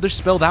away another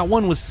spell. That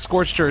one was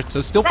Scorched Earth,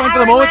 so still fine for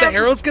the moment. The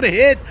arrow's going to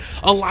hit.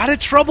 A lot of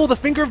trouble, the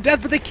Finger of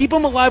Death, but they keep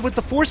him alive with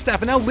the Force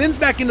Staff, and now Lin's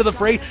back into the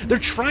fray. They're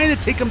trying to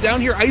take him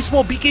down here. Ice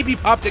Wall, BKB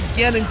popped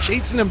again and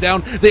chasing him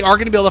down. They are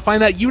going to be able to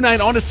find that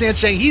U9 onto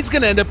Sansheng. He's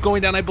going to end up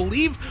going down, I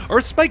believe.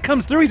 Earth Spike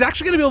comes through. He's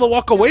actually going to be able to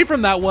walk away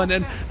from that one,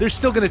 and they're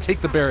still going to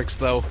take the barracks,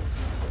 though.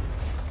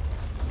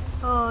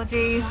 Oh, Oh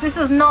geez, this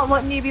is not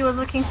what Newbee was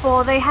looking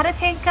for. They had a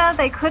Tinker,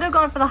 they could have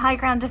gone for the high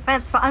ground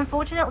defense, but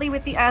unfortunately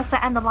with the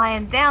Ursa and the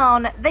Lion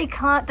down, they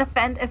can't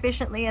defend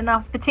efficiently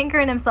enough. The Tinker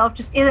in himself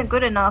just isn't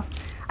good enough.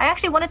 I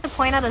actually wanted to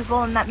point out as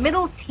well in that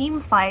middle team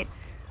fight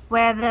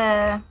where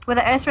the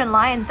Ursa and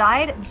Lion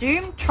died,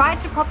 Doom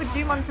tried to prop a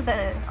Doom onto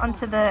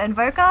the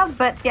Invoker,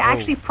 but it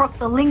actually procced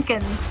the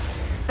Lincolns.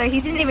 So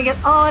he didn't even get,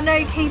 oh no,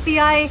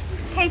 KPI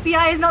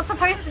is not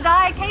supposed to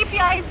die.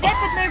 KPI is dead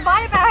with no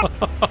buyback.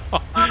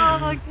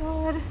 Oh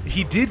god.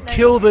 He did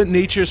kill the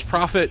Nature's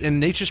Prophet, and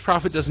Nature's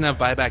Prophet doesn't have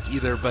buyback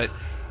either, but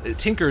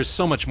Tinker is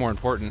so much more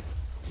important.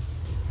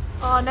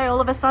 Oh no,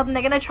 all of a sudden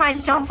they're going to try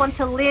and jump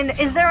onto Lyn.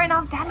 Is there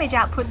enough damage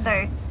output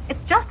though?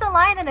 It's just a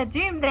Lion and a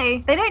Doom.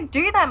 They don't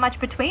do that much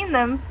between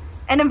them.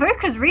 And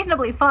Invoker's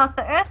reasonably fast.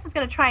 The Ursa's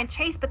going to try and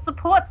chase, but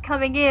support's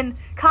coming in.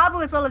 Carbo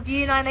as well as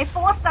U9. They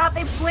forced out,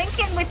 they blink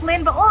in with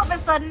Lyn, but all of a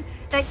sudden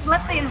they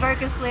let the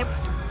Invoker slip.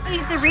 He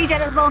needs a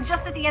regen as well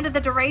just at the end of the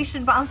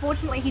duration, but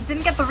unfortunately he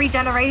didn't get the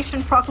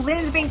regeneration proc. Lyn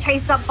is being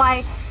chased up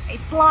by a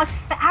Slug.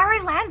 The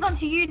arrow lands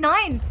onto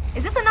U9.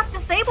 Is this enough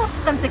disable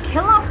for them to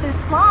kill off this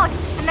Slug?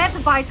 And they have to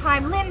buy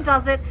time. Lyn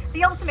does it.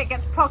 The ultimate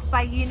gets procced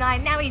by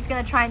U9. Now he's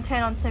going to try and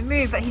turn on to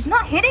Moo, but he's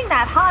not hitting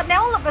that hard.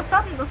 Now all of a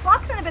sudden the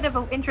Slug's in a bit of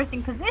an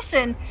interesting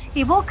position.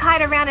 He will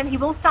kite around and he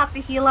will start to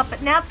heal up,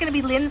 but now it's going to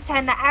be Lyn's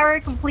turn. The arrow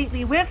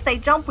completely whiffs. They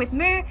jump with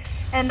Moo,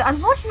 and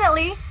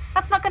unfortunately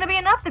that's not going to be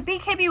enough. The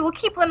BKB will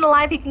keep Lyn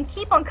alive. He can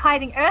keep on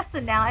kiting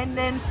Ursa now, and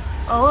then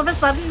all of a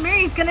sudden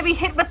Moo's going to be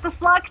hit with the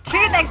Slug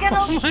too. They're going to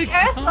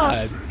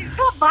Ursa. She's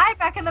got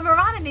buyback, and the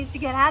Mirana needs to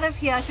get out of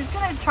here. She's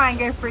going to try and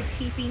go for a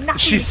TP. Nothing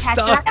She's to catch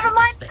stuck. her. Never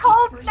mind,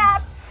 cold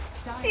snap.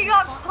 She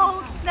got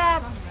cold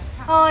snapped.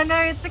 Oh no,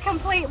 it's a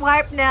complete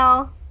wipe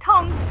now.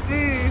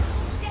 TongFu.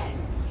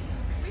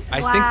 I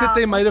think that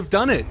they might have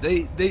done it.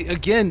 They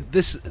again,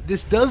 this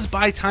does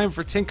buy time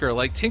for Tinker.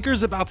 Like,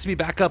 Tinker's about to be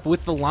back up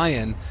with the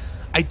Lion.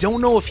 I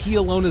don't know if he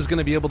alone is going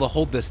to be able to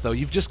hold this, though.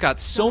 You've just got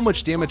so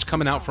much damage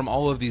coming out from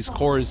all of these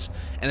cores,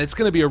 and it's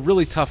going to be a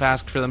really tough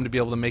ask for them to be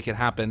able to make it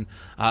happen.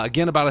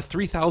 Again, about a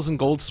 3,000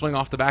 gold swing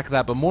off the back of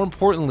that, but more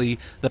importantly,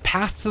 the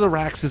path to the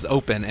racks is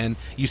open, and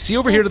you see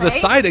over here to the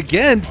side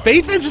again,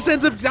 Faithin just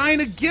ends up dying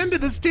again to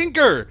this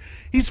Tinker.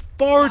 He's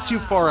far too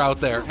far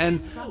out there,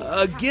 and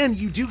again,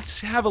 you do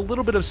have a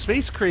little bit of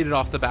space created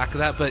off the back of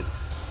that, but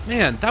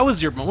man, that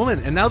was your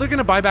moment, and now they're going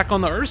to buy back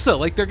on the Ursa.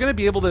 Like, they're going to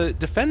be able to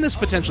defend this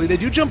potentially. They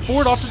do jump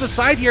forward off to the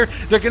side here.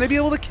 They're going to be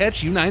able to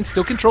catch. U9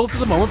 still controlled for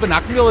the moment, but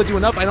not going to be able to do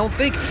enough, I don't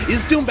think.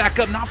 Is Doom back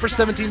up? Not for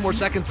 17 more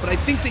seconds, but I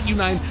think that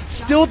U9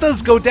 still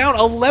does go down.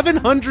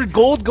 1,100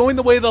 gold going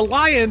the way of the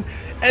Lion,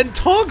 and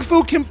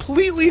TongFu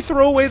completely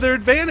throw away their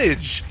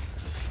advantage.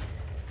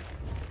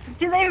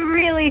 Did they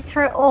really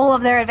throw all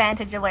of their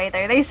advantage away,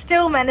 though? They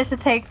still managed to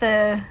take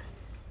the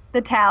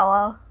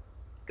tower.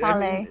 I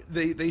mean,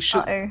 they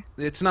should.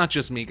 It's not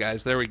just me,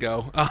 guys. There we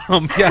go.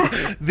 Yeah,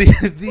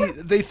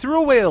 they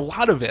threw away a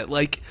lot of it.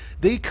 Like,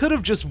 they could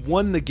have just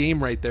won the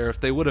game right there if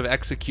they would have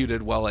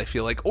executed well, I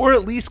feel like, or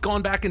at least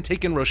gone back and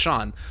taken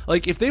Roshan.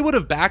 Like, if they would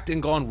have backed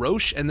and gone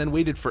Rosh and then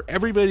waited for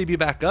everybody to be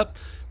back up,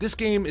 this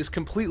game is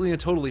completely and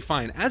totally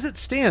fine. As it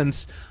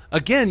stands,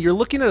 again, you're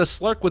looking at a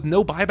Slark with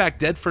no buyback,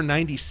 dead for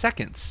 90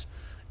 seconds.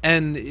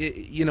 And,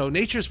 you know,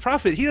 Nature's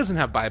Prophet, he doesn't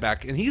have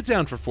buyback, and he's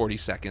down for 40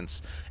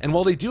 seconds. And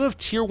while they do have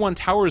tier 1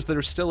 towers that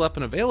are still up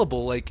and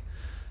available, like,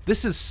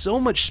 this is so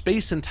much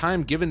space and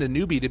time given to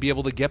Newbee to be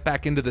able to get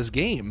back into this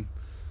game.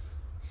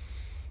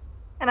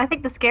 And I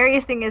think the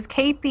scariest thing is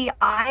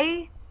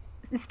KPI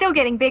is still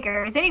getting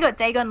bigger. He's only got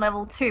Dagon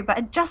level 2,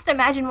 but just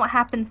imagine what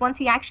happens once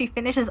he actually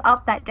finishes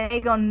up that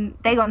Dagon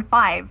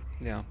 5.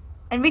 Yeah.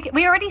 And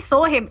we already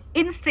saw him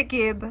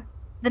insta-gib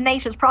the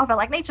Nature's Prophet.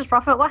 Like, Nature's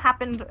Prophet, what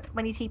happened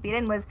when he TP'd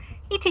in was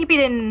he TP'd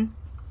in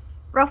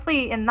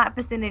roughly in that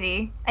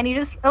vicinity, and he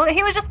was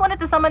just wanted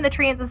to summon the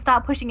treants and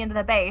start pushing into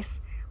the base.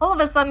 All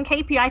of a sudden,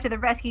 KPI to the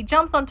rescue,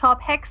 jumps on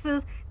top,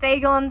 hexes,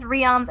 Dagons,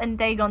 rearms, and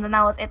Dagons, and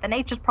that was it. The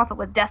Nature's Prophet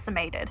was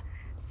decimated.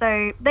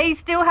 So they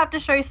still have to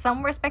show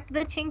some respect to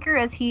the Tinker,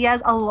 as he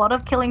has a lot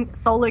of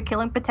solo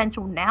killing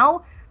potential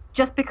now,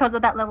 just because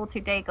of that level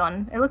 2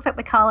 Dagon. It looks like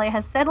the Kale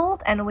has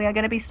settled, and we are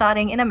going to be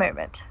starting in a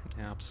moment.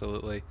 Yeah,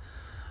 absolutely.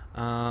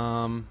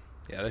 Yeah,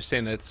 they're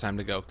saying that it's time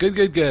to go.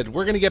 Good.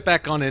 We're gonna get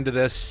back on into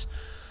this.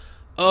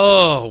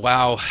 Oh,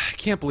 wow. I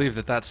can't believe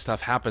that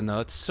stuff happened, though.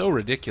 It's so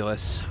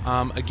ridiculous.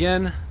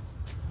 Again,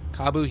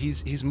 Kabu,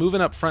 he's moving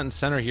up front and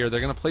center here.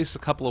 They're gonna place a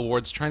couple of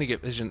wards, trying to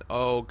get vision.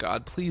 Oh,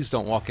 God, please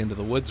don't walk into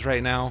the woods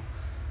right now.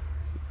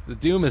 The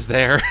Doom is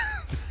there.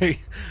 they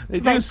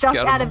just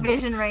out of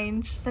vision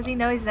range. Does he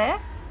know he's there?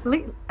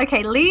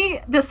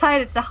 Lee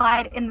decided to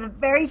hide in the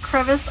very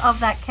crevice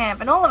of that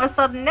camp, and all of a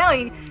sudden now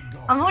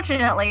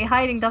unfortunately,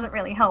 hiding doesn't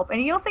really help.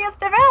 And he also gets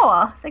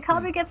Devour, so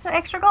Kabu gets an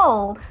extra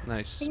gold.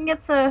 Nice. He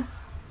gets a...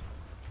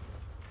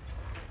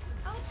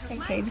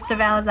 Okay, just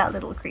devours that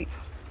little creep.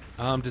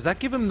 Does that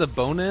give him the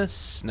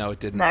bonus? No, it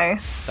didn't. No.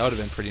 That would have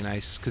been pretty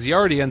nice, because he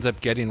already ends up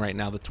getting right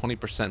now the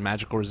 20%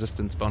 magical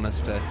resistance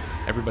bonus to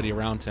everybody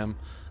around him.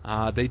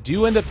 They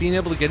do end up being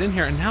able to get in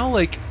here, and now,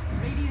 like,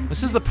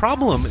 This is the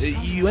problem.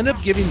 You end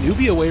up giving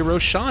Newbee away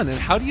Roshan, and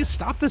how do you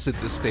stop this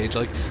at this stage?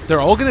 Like,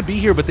 they're all going to be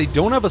here, but they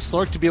don't have a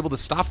Slark to be able to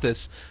stop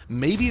this.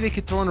 Maybe they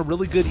could throw in a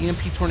really good EMP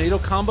Tornado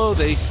combo.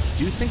 They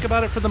do think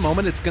about it for the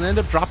moment. It's going to end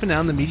up dropping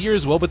down the Meteor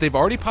as well, but they've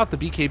already popped the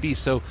BKB,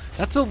 so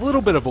that's a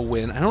little bit of a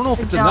win. I don't know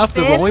if it's enough.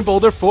 They're rolling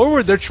Boulder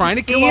forward. They're trying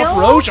to kill off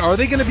Roche. Are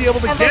they going to be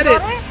able to get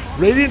it?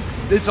 Radiant,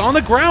 it's on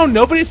the ground.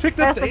 Nobody's picked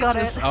up the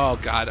Aegis. Oh,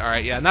 God. All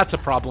right, yeah, and that's a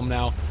problem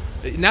now.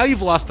 Now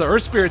you've lost the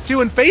Earth Spirit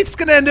too, and Faith's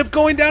going to end up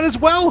going down as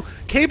well.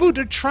 Kabu,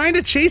 they're trying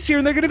to chase here,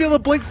 and they're going to be able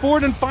to blink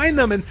forward and find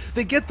them, and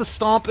they get the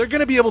stomp. They're going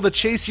to be able to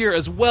chase here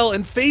as well,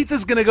 and Faith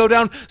is going to go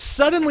down.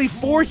 Suddenly,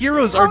 4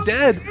 heroes are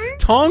dead.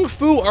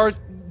 TongFu are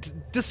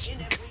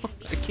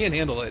I can't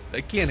handle it. I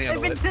can't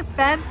handle it. They've been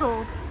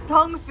dismantled.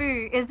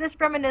 TongFu, is this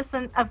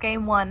reminiscent of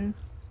Game 1?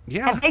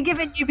 Yeah. Have they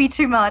given Newbee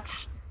too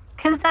much?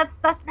 Because that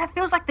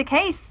feels like the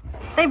case.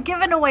 They've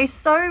given away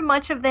so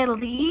much of their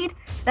lead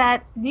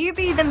that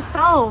Newbee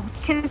themselves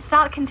can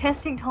start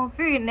contesting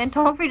TongFu, and then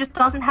TongFu just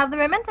doesn't have the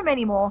momentum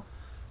anymore.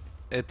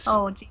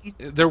 Oh, jeez.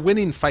 They're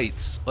winning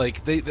fights.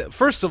 Like,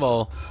 first of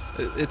all,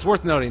 it's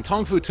worth noting,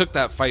 TongFu took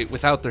that fight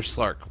without their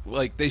Slark.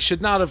 Like, they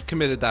should not have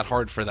committed that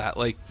hard for that.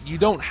 Like, you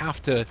don't have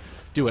to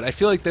do it. I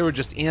feel like they were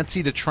just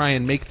antsy to try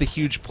and make the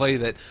huge play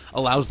that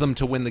allows them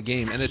to win the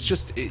game, and it's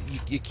just,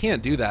 you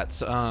can't do that.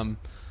 So,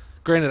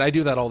 granted, I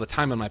do that all the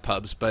time in my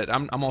pubs, but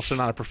I'm also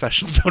not a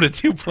professional Dota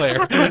 2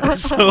 player.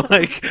 So,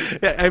 like,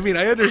 I mean,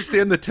 I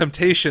understand the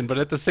temptation, but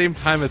at the same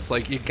time, it's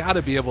like, you got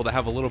to be able to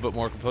have a little bit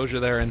more composure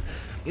there. And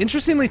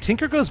interestingly,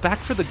 Tinker goes back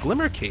for the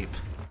Glimmer Cape.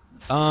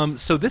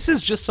 So this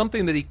is just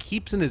something that he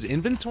keeps in his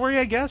inventory,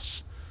 I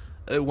guess,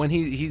 when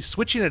he's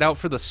switching it out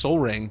for the Soul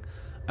Ring.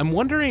 I'm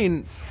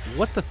wondering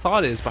what the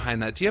thought is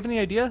behind that. Do you have any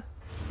idea?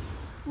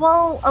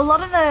 Well, a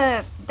lot of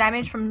the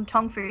damage from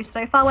TongFu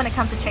so far when it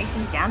comes to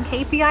chasing down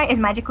KPI is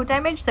magical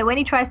damage, so when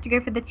he tries to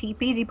go for the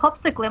TPs, he pops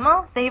the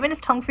Glimmer, so even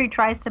if TongFu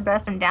tries to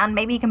burst him down,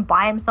 maybe he can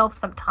buy himself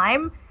some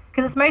time,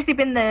 because it's mostly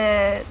been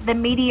the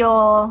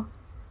Meteor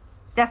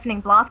Deafening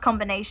Blast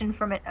combination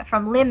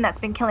from Lim that's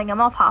been killing him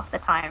off half the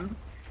time.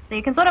 So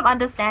you can sort of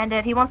understand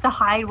it. He wants to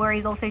hide where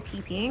he's also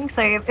TPing,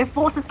 so it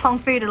forces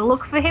TongFu to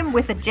look for him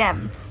with a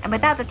gem, and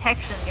without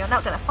detection, you're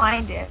not going to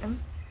find him.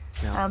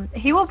 Yeah.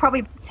 He will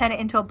probably turn it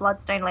into a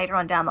Bloodstone later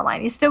on down the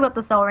line. He's still got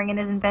the Soul Ring in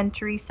his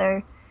inventory, so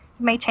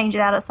he may change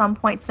it out at some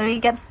point. So he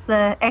gets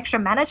the extra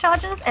mana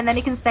charges, and then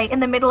he can stay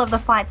in the middle of the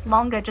fights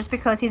longer just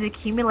because he's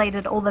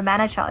accumulated all the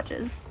mana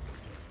charges.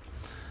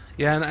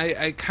 Yeah, and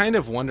I kind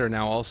of wonder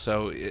now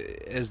also,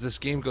 as this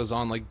game goes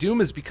on, like, Doom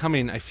is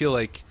becoming, I feel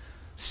like,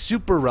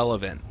 super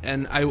relevant,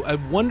 and I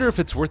wonder if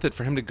it's worth it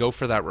for him to go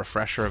for that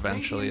refresher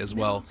eventually as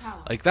well.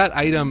 Like, that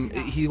item,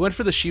 he went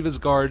for the Shiva's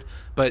Guard,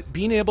 but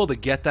being able to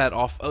get that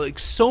off, like,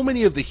 so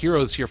many of the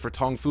heroes here for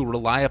TongFu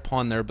rely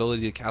upon their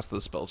ability to cast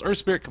those spells. Earth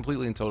Spirit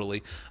completely and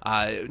totally,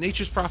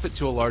 Nature's Prophet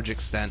to a large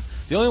extent.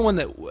 The only one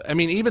that, I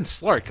mean, even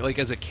Slark, like,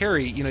 as a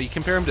carry, you know, you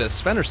compare him to a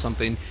Sven or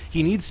something,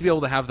 he needs to be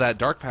able to have that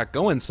Dark Pack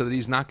going so that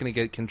he's not going to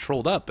get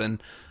controlled up,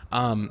 and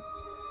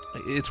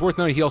it's worth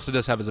noting he also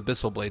does have his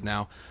Abyssal Blade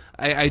now.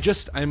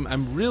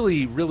 I'm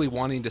really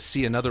wanting to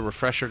see another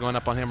refresher going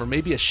up on him, or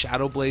maybe a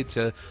Shadow Blade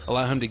to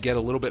allow him to get a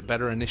little bit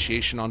better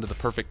initiation onto the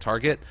perfect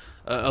target.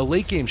 A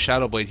late game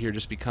Shadow Blade here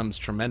just becomes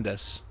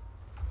tremendous.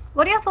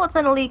 What are your thoughts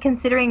on Ali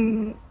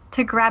considering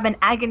to grab an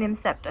Aghanim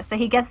Scepter so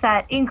he gets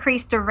that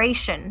increased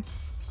duration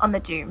on the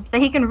Doom? So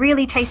he can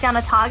really chase down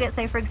a target.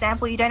 Say, for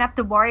example, you don't have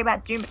to worry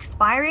about Doom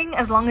expiring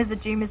as long as the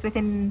Doom is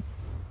within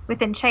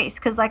chase,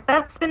 because like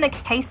that's been the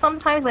case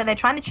sometimes where they're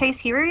trying to chase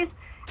heroes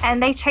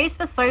and they chase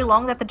for so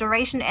long that the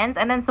duration ends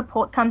and then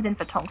support comes in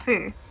for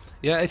TongFu.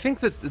 Yeah, I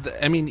think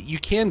that, I mean, you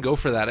can go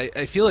for that.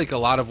 I feel like a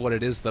lot of what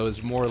it is, though,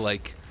 is more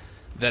like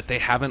that they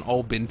haven't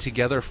all been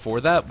together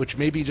for that, which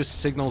maybe just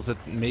signals that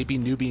maybe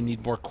Newbee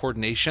need more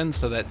coordination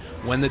so that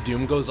when the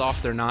Doom goes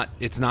off,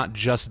 it's not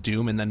just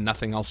Doom and then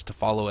nothing else to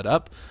follow it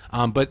up.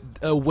 But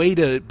a way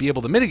to be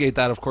able to mitigate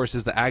that, of course,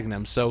 is the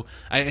Aghanim. So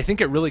I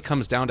think it really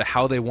comes down to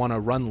how they want to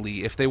run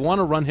Lee. If they want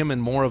to run him in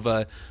more of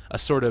a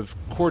sort of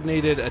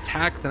coordinated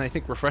attack, then I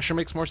think Refresher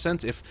makes more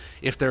sense.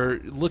 If they're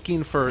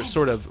looking for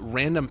sort of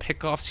random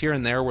pickoffs here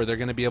and there where they're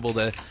going to be able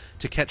to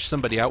catch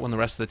somebody out when the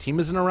rest of the team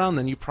isn't around,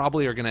 then you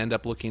probably are going to end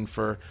up looking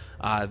for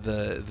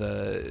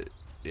the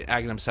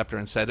Aghanim Scepter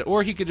instead,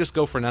 or he could just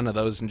go for none of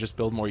those and just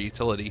build more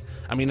utility.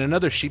 I mean,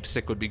 another Sheep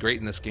Stick would be great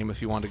in this game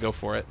if you want to go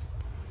for it.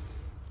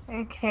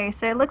 Okay,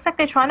 so it looks like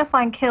they're trying to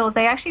find kills.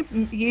 They actually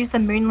use the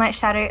Moonlight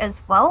Shadow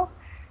as well,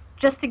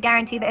 just to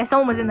guarantee that if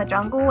someone was in the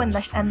jungle and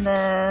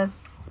the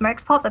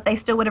smokes pop, that they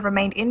still would have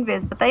remained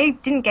invis, but they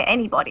didn't get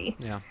anybody.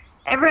 Yeah.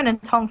 Everyone in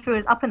TongFu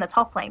is up in the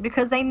top lane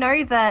because they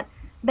know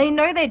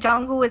their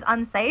jungle is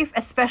unsafe,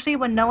 especially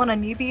when no one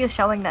on Newbee is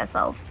showing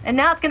themselves. And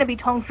now it's going to be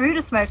TongFu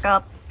to smoke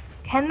up.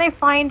 Can they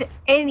find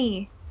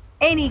any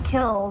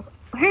kills?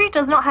 Who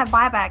does not have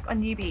buyback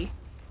on Newbee?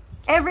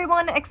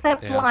 Everyone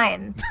except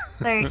Lion.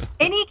 So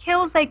any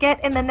kills they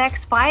get in the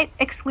next fight,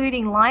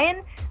 excluding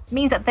Lion,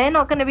 means that they're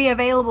not going to be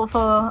available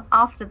for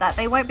after that.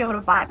 They won't be able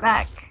to buy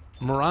back.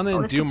 Mirana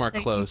and Doom are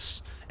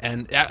close.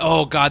 And,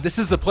 oh god, this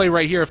is the play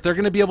right here. If they're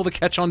going to be able to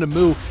catch on to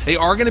Moo, they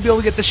are going to be able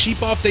to get the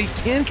sheep off. They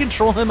can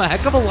control him a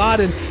heck of a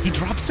lot, and he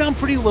drops down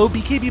pretty low.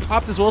 BKB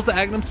popped as well as the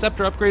Agnum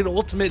Scepter upgrade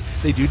ultimate.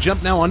 They do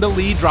jump now onto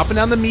Lee, dropping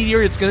down the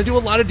Meteor. It's going to do a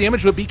lot of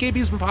damage, but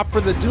BKB's been popped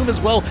for the Doom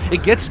as well.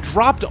 It gets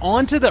dropped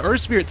onto the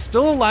Earth Spirit,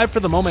 still alive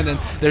for the moment, and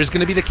there's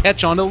going to be the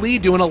catch onto Lee,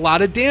 doing a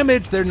lot of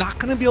damage. They're not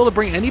going to be able to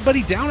bring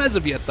anybody down as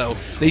of yet, though.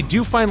 They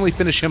do finally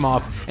finish him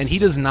off, and he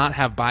does not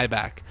have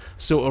buyback.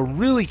 So a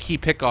really key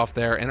pick off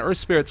there, and Earth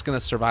Spirit's going to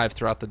survive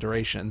throughout the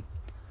duration.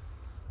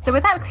 So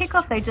with that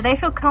kickoff though, do they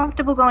feel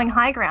comfortable going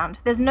high ground?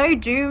 There's no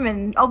Doom,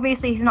 and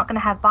obviously he's not going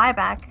to have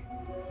buyback.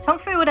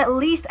 TongFu would at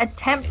least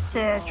attempt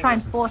to try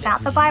and force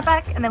out the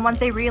buyback, and then once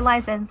they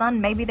realize there's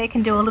none, maybe they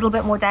can do a little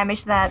bit more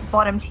damage to that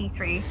bottom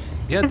T3.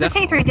 Yeah, because the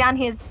T3 down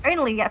here is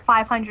only at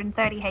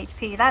 530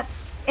 HP.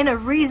 That's in a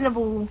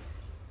reasonable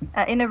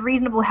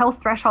health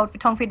threshold for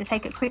TongFu to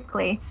take it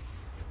quickly.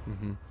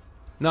 Mm-hmm.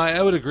 No,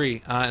 I would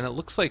agree, and it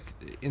looks like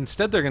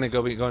instead they're going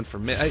to be going for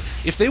mid.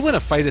 If they win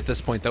a fight at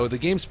this point, though, the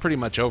game's pretty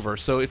much over.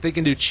 So if they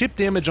can do chip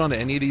damage onto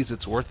any of these,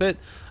 it's worth it.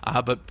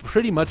 But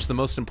pretty much the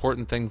most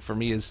important thing for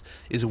me is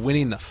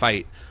winning the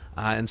fight.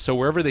 And so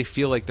wherever they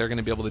feel like they're going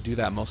to be able to do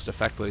that most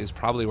effectively is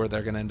probably where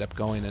they're going to end up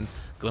going. And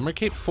Glimmer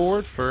Cape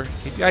forward for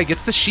KPI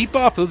gets the sheep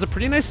off. It was a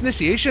pretty nice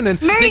initiation, and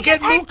they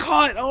get Moo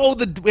caught. Oh,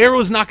 the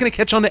arrow's not going to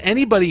catch on to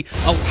anybody.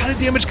 A lot of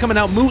damage coming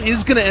out. Moo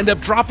is going to end up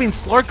dropping.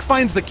 Slark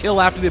finds the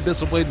kill after the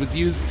Abyssal Blade was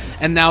used,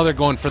 and now they're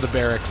going for the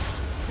barracks.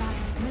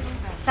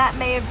 That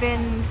may have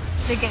been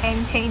the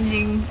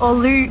game-changing or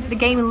the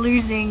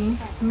game-losing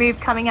move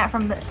coming out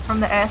from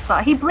the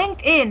Ursa. He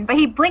blinked in, but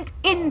he blinked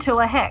into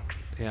a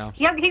Hex. Yeah.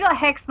 He got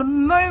Hex the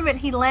moment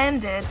he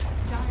landed,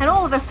 and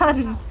all of a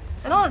sudden,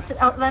 then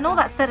all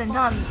that's said and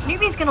done,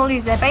 Newbee's going to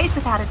lose their base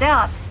without a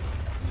doubt.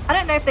 I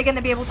don't know if they're going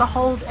to be able to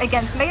hold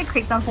against Mega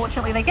Creeps,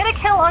 unfortunately. They get a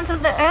kill onto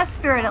the Earth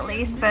Spirit at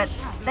least, but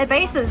their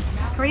base is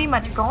pretty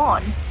much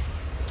gone.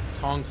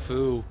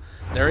 TongFu.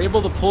 They're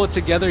able to pull it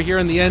together here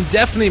in the end.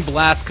 Deafening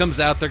Blast comes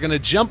out. They're going to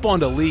jump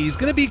onto Lee. He's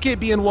going to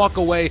BKB and walk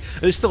away.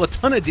 There's still a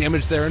ton of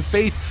damage there, and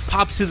Faith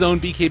pops his own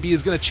BKB.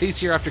 Is going to chase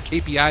here after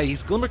KPI.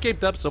 He's Glimmer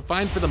Caped up, so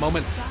fine for the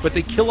moment, but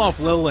they kill off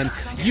Lil, and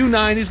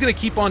U9, he's going to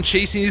keep on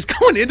chasing. He's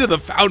going into the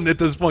fountain at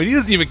this point. He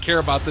doesn't even care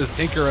about this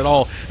Tinker at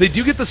all. They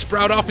do get the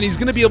Sprout off, and he's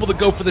going to be able to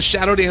go for the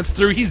Shadow Dance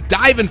through. He's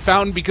diving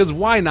fountain because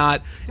why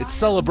not? It's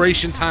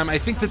celebration time. I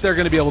think that they're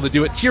going to be able to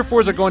do it. Tier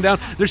 4s are going down.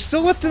 They're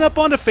still lifting up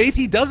onto Faith.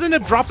 He does end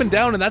up dropping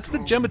down, and that's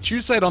the Gem of True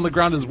Sight on the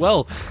ground as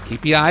well.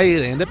 KPI,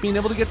 they end up being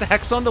able to get the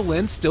Hex onto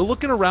Lin, still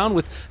looking around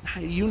with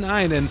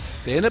U9, and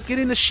they end up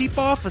getting the sheep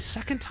off a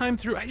second time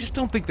through. I just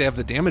don't think they have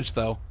the damage,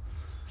 though.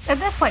 At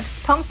this point,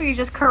 TongFu is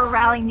just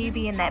corralling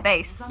Newbee in their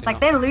base. Yeah. Like,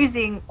 they're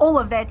losing all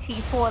of their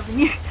T4s,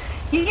 and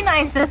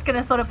U9 is just going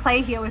to sort of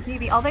play here with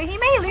Newbee, although he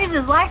may lose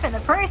his life in the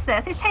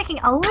process. He's taking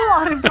a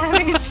lot of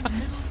damage.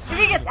 If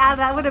he gets out of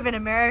that, would have been a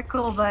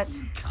miracle, but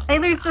they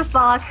lose the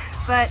Slark.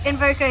 But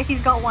Invoker,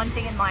 he's got one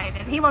thing in mind,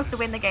 and he wants to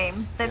win the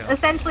game. So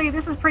essentially,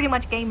 this is pretty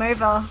much game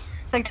over.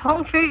 So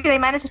TongFu, they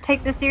managed to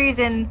take the series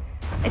in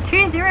a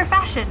 2-0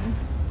 fashion.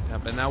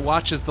 Yep, and now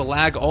watch as the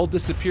lag all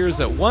disappears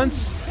at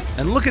once.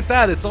 And look at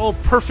that, it's all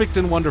perfect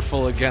and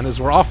wonderful again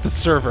as we're off the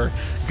server.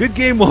 Good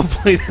game well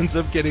played ends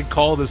up getting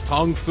called as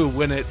TongFu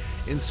win it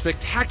in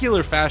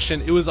spectacular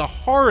fashion. It was a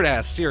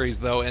hard-ass series,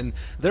 though, and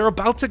they're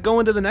about to go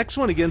into the next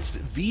one against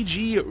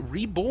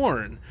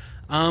vg.reborn.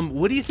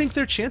 What do you think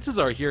their chances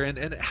are here,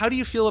 and how do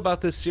you feel about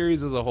this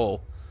series as a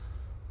whole?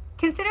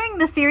 Considering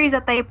the series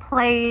that they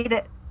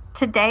played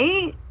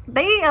today,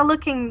 they are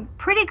looking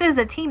pretty good as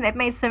a team. They've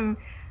made some...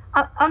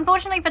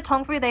 unfortunately for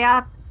TongFu, they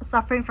are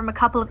suffering from a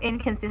couple of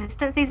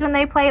inconsistencies when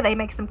they play. They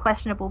make some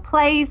questionable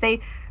plays. They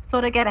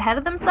sort of get ahead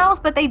of themselves,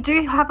 but they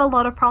do have a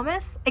lot of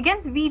promise.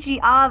 Against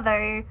VGR,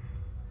 though,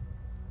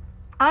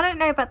 I don't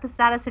know about the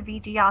status of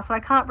VGR, so I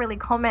can't really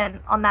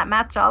comment on that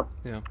matchup.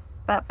 Yeah.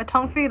 But for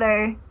TongFu,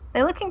 though,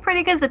 they're looking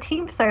pretty good as a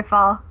team so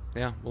far.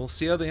 Yeah, we'll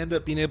see how they end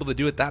up being able to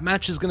do it. That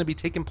match is going to be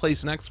taking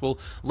place next. We'll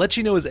let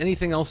you know as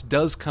anything else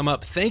does come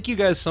up. Thank you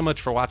guys so much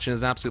for watching.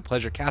 It's an absolute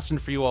pleasure casting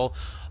for you all.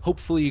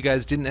 Hopefully you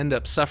guys didn't end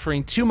up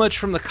suffering too much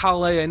from the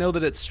Kale. I know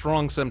that it's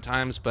strong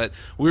sometimes, but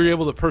we were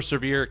able to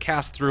persevere,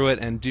 cast through it,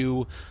 and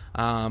do,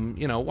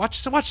 you know, watch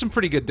some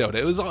pretty good Dota.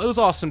 It was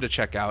awesome to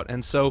check out.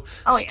 And so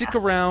stick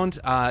around.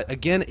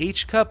 Again,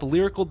 H-Cup,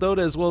 Lyrical Dota,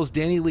 as well as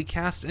Danelie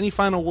cast. Any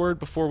final word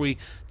before we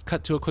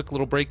cut to a quick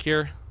little break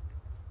here?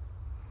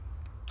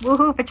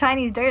 Woohoo for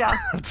Chinese Dota.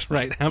 That's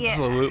right,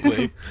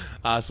 absolutely.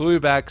 So we'll be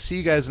back. See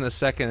you guys in a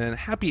second, and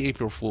happy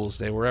April Fool's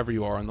Day wherever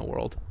you are in the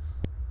world.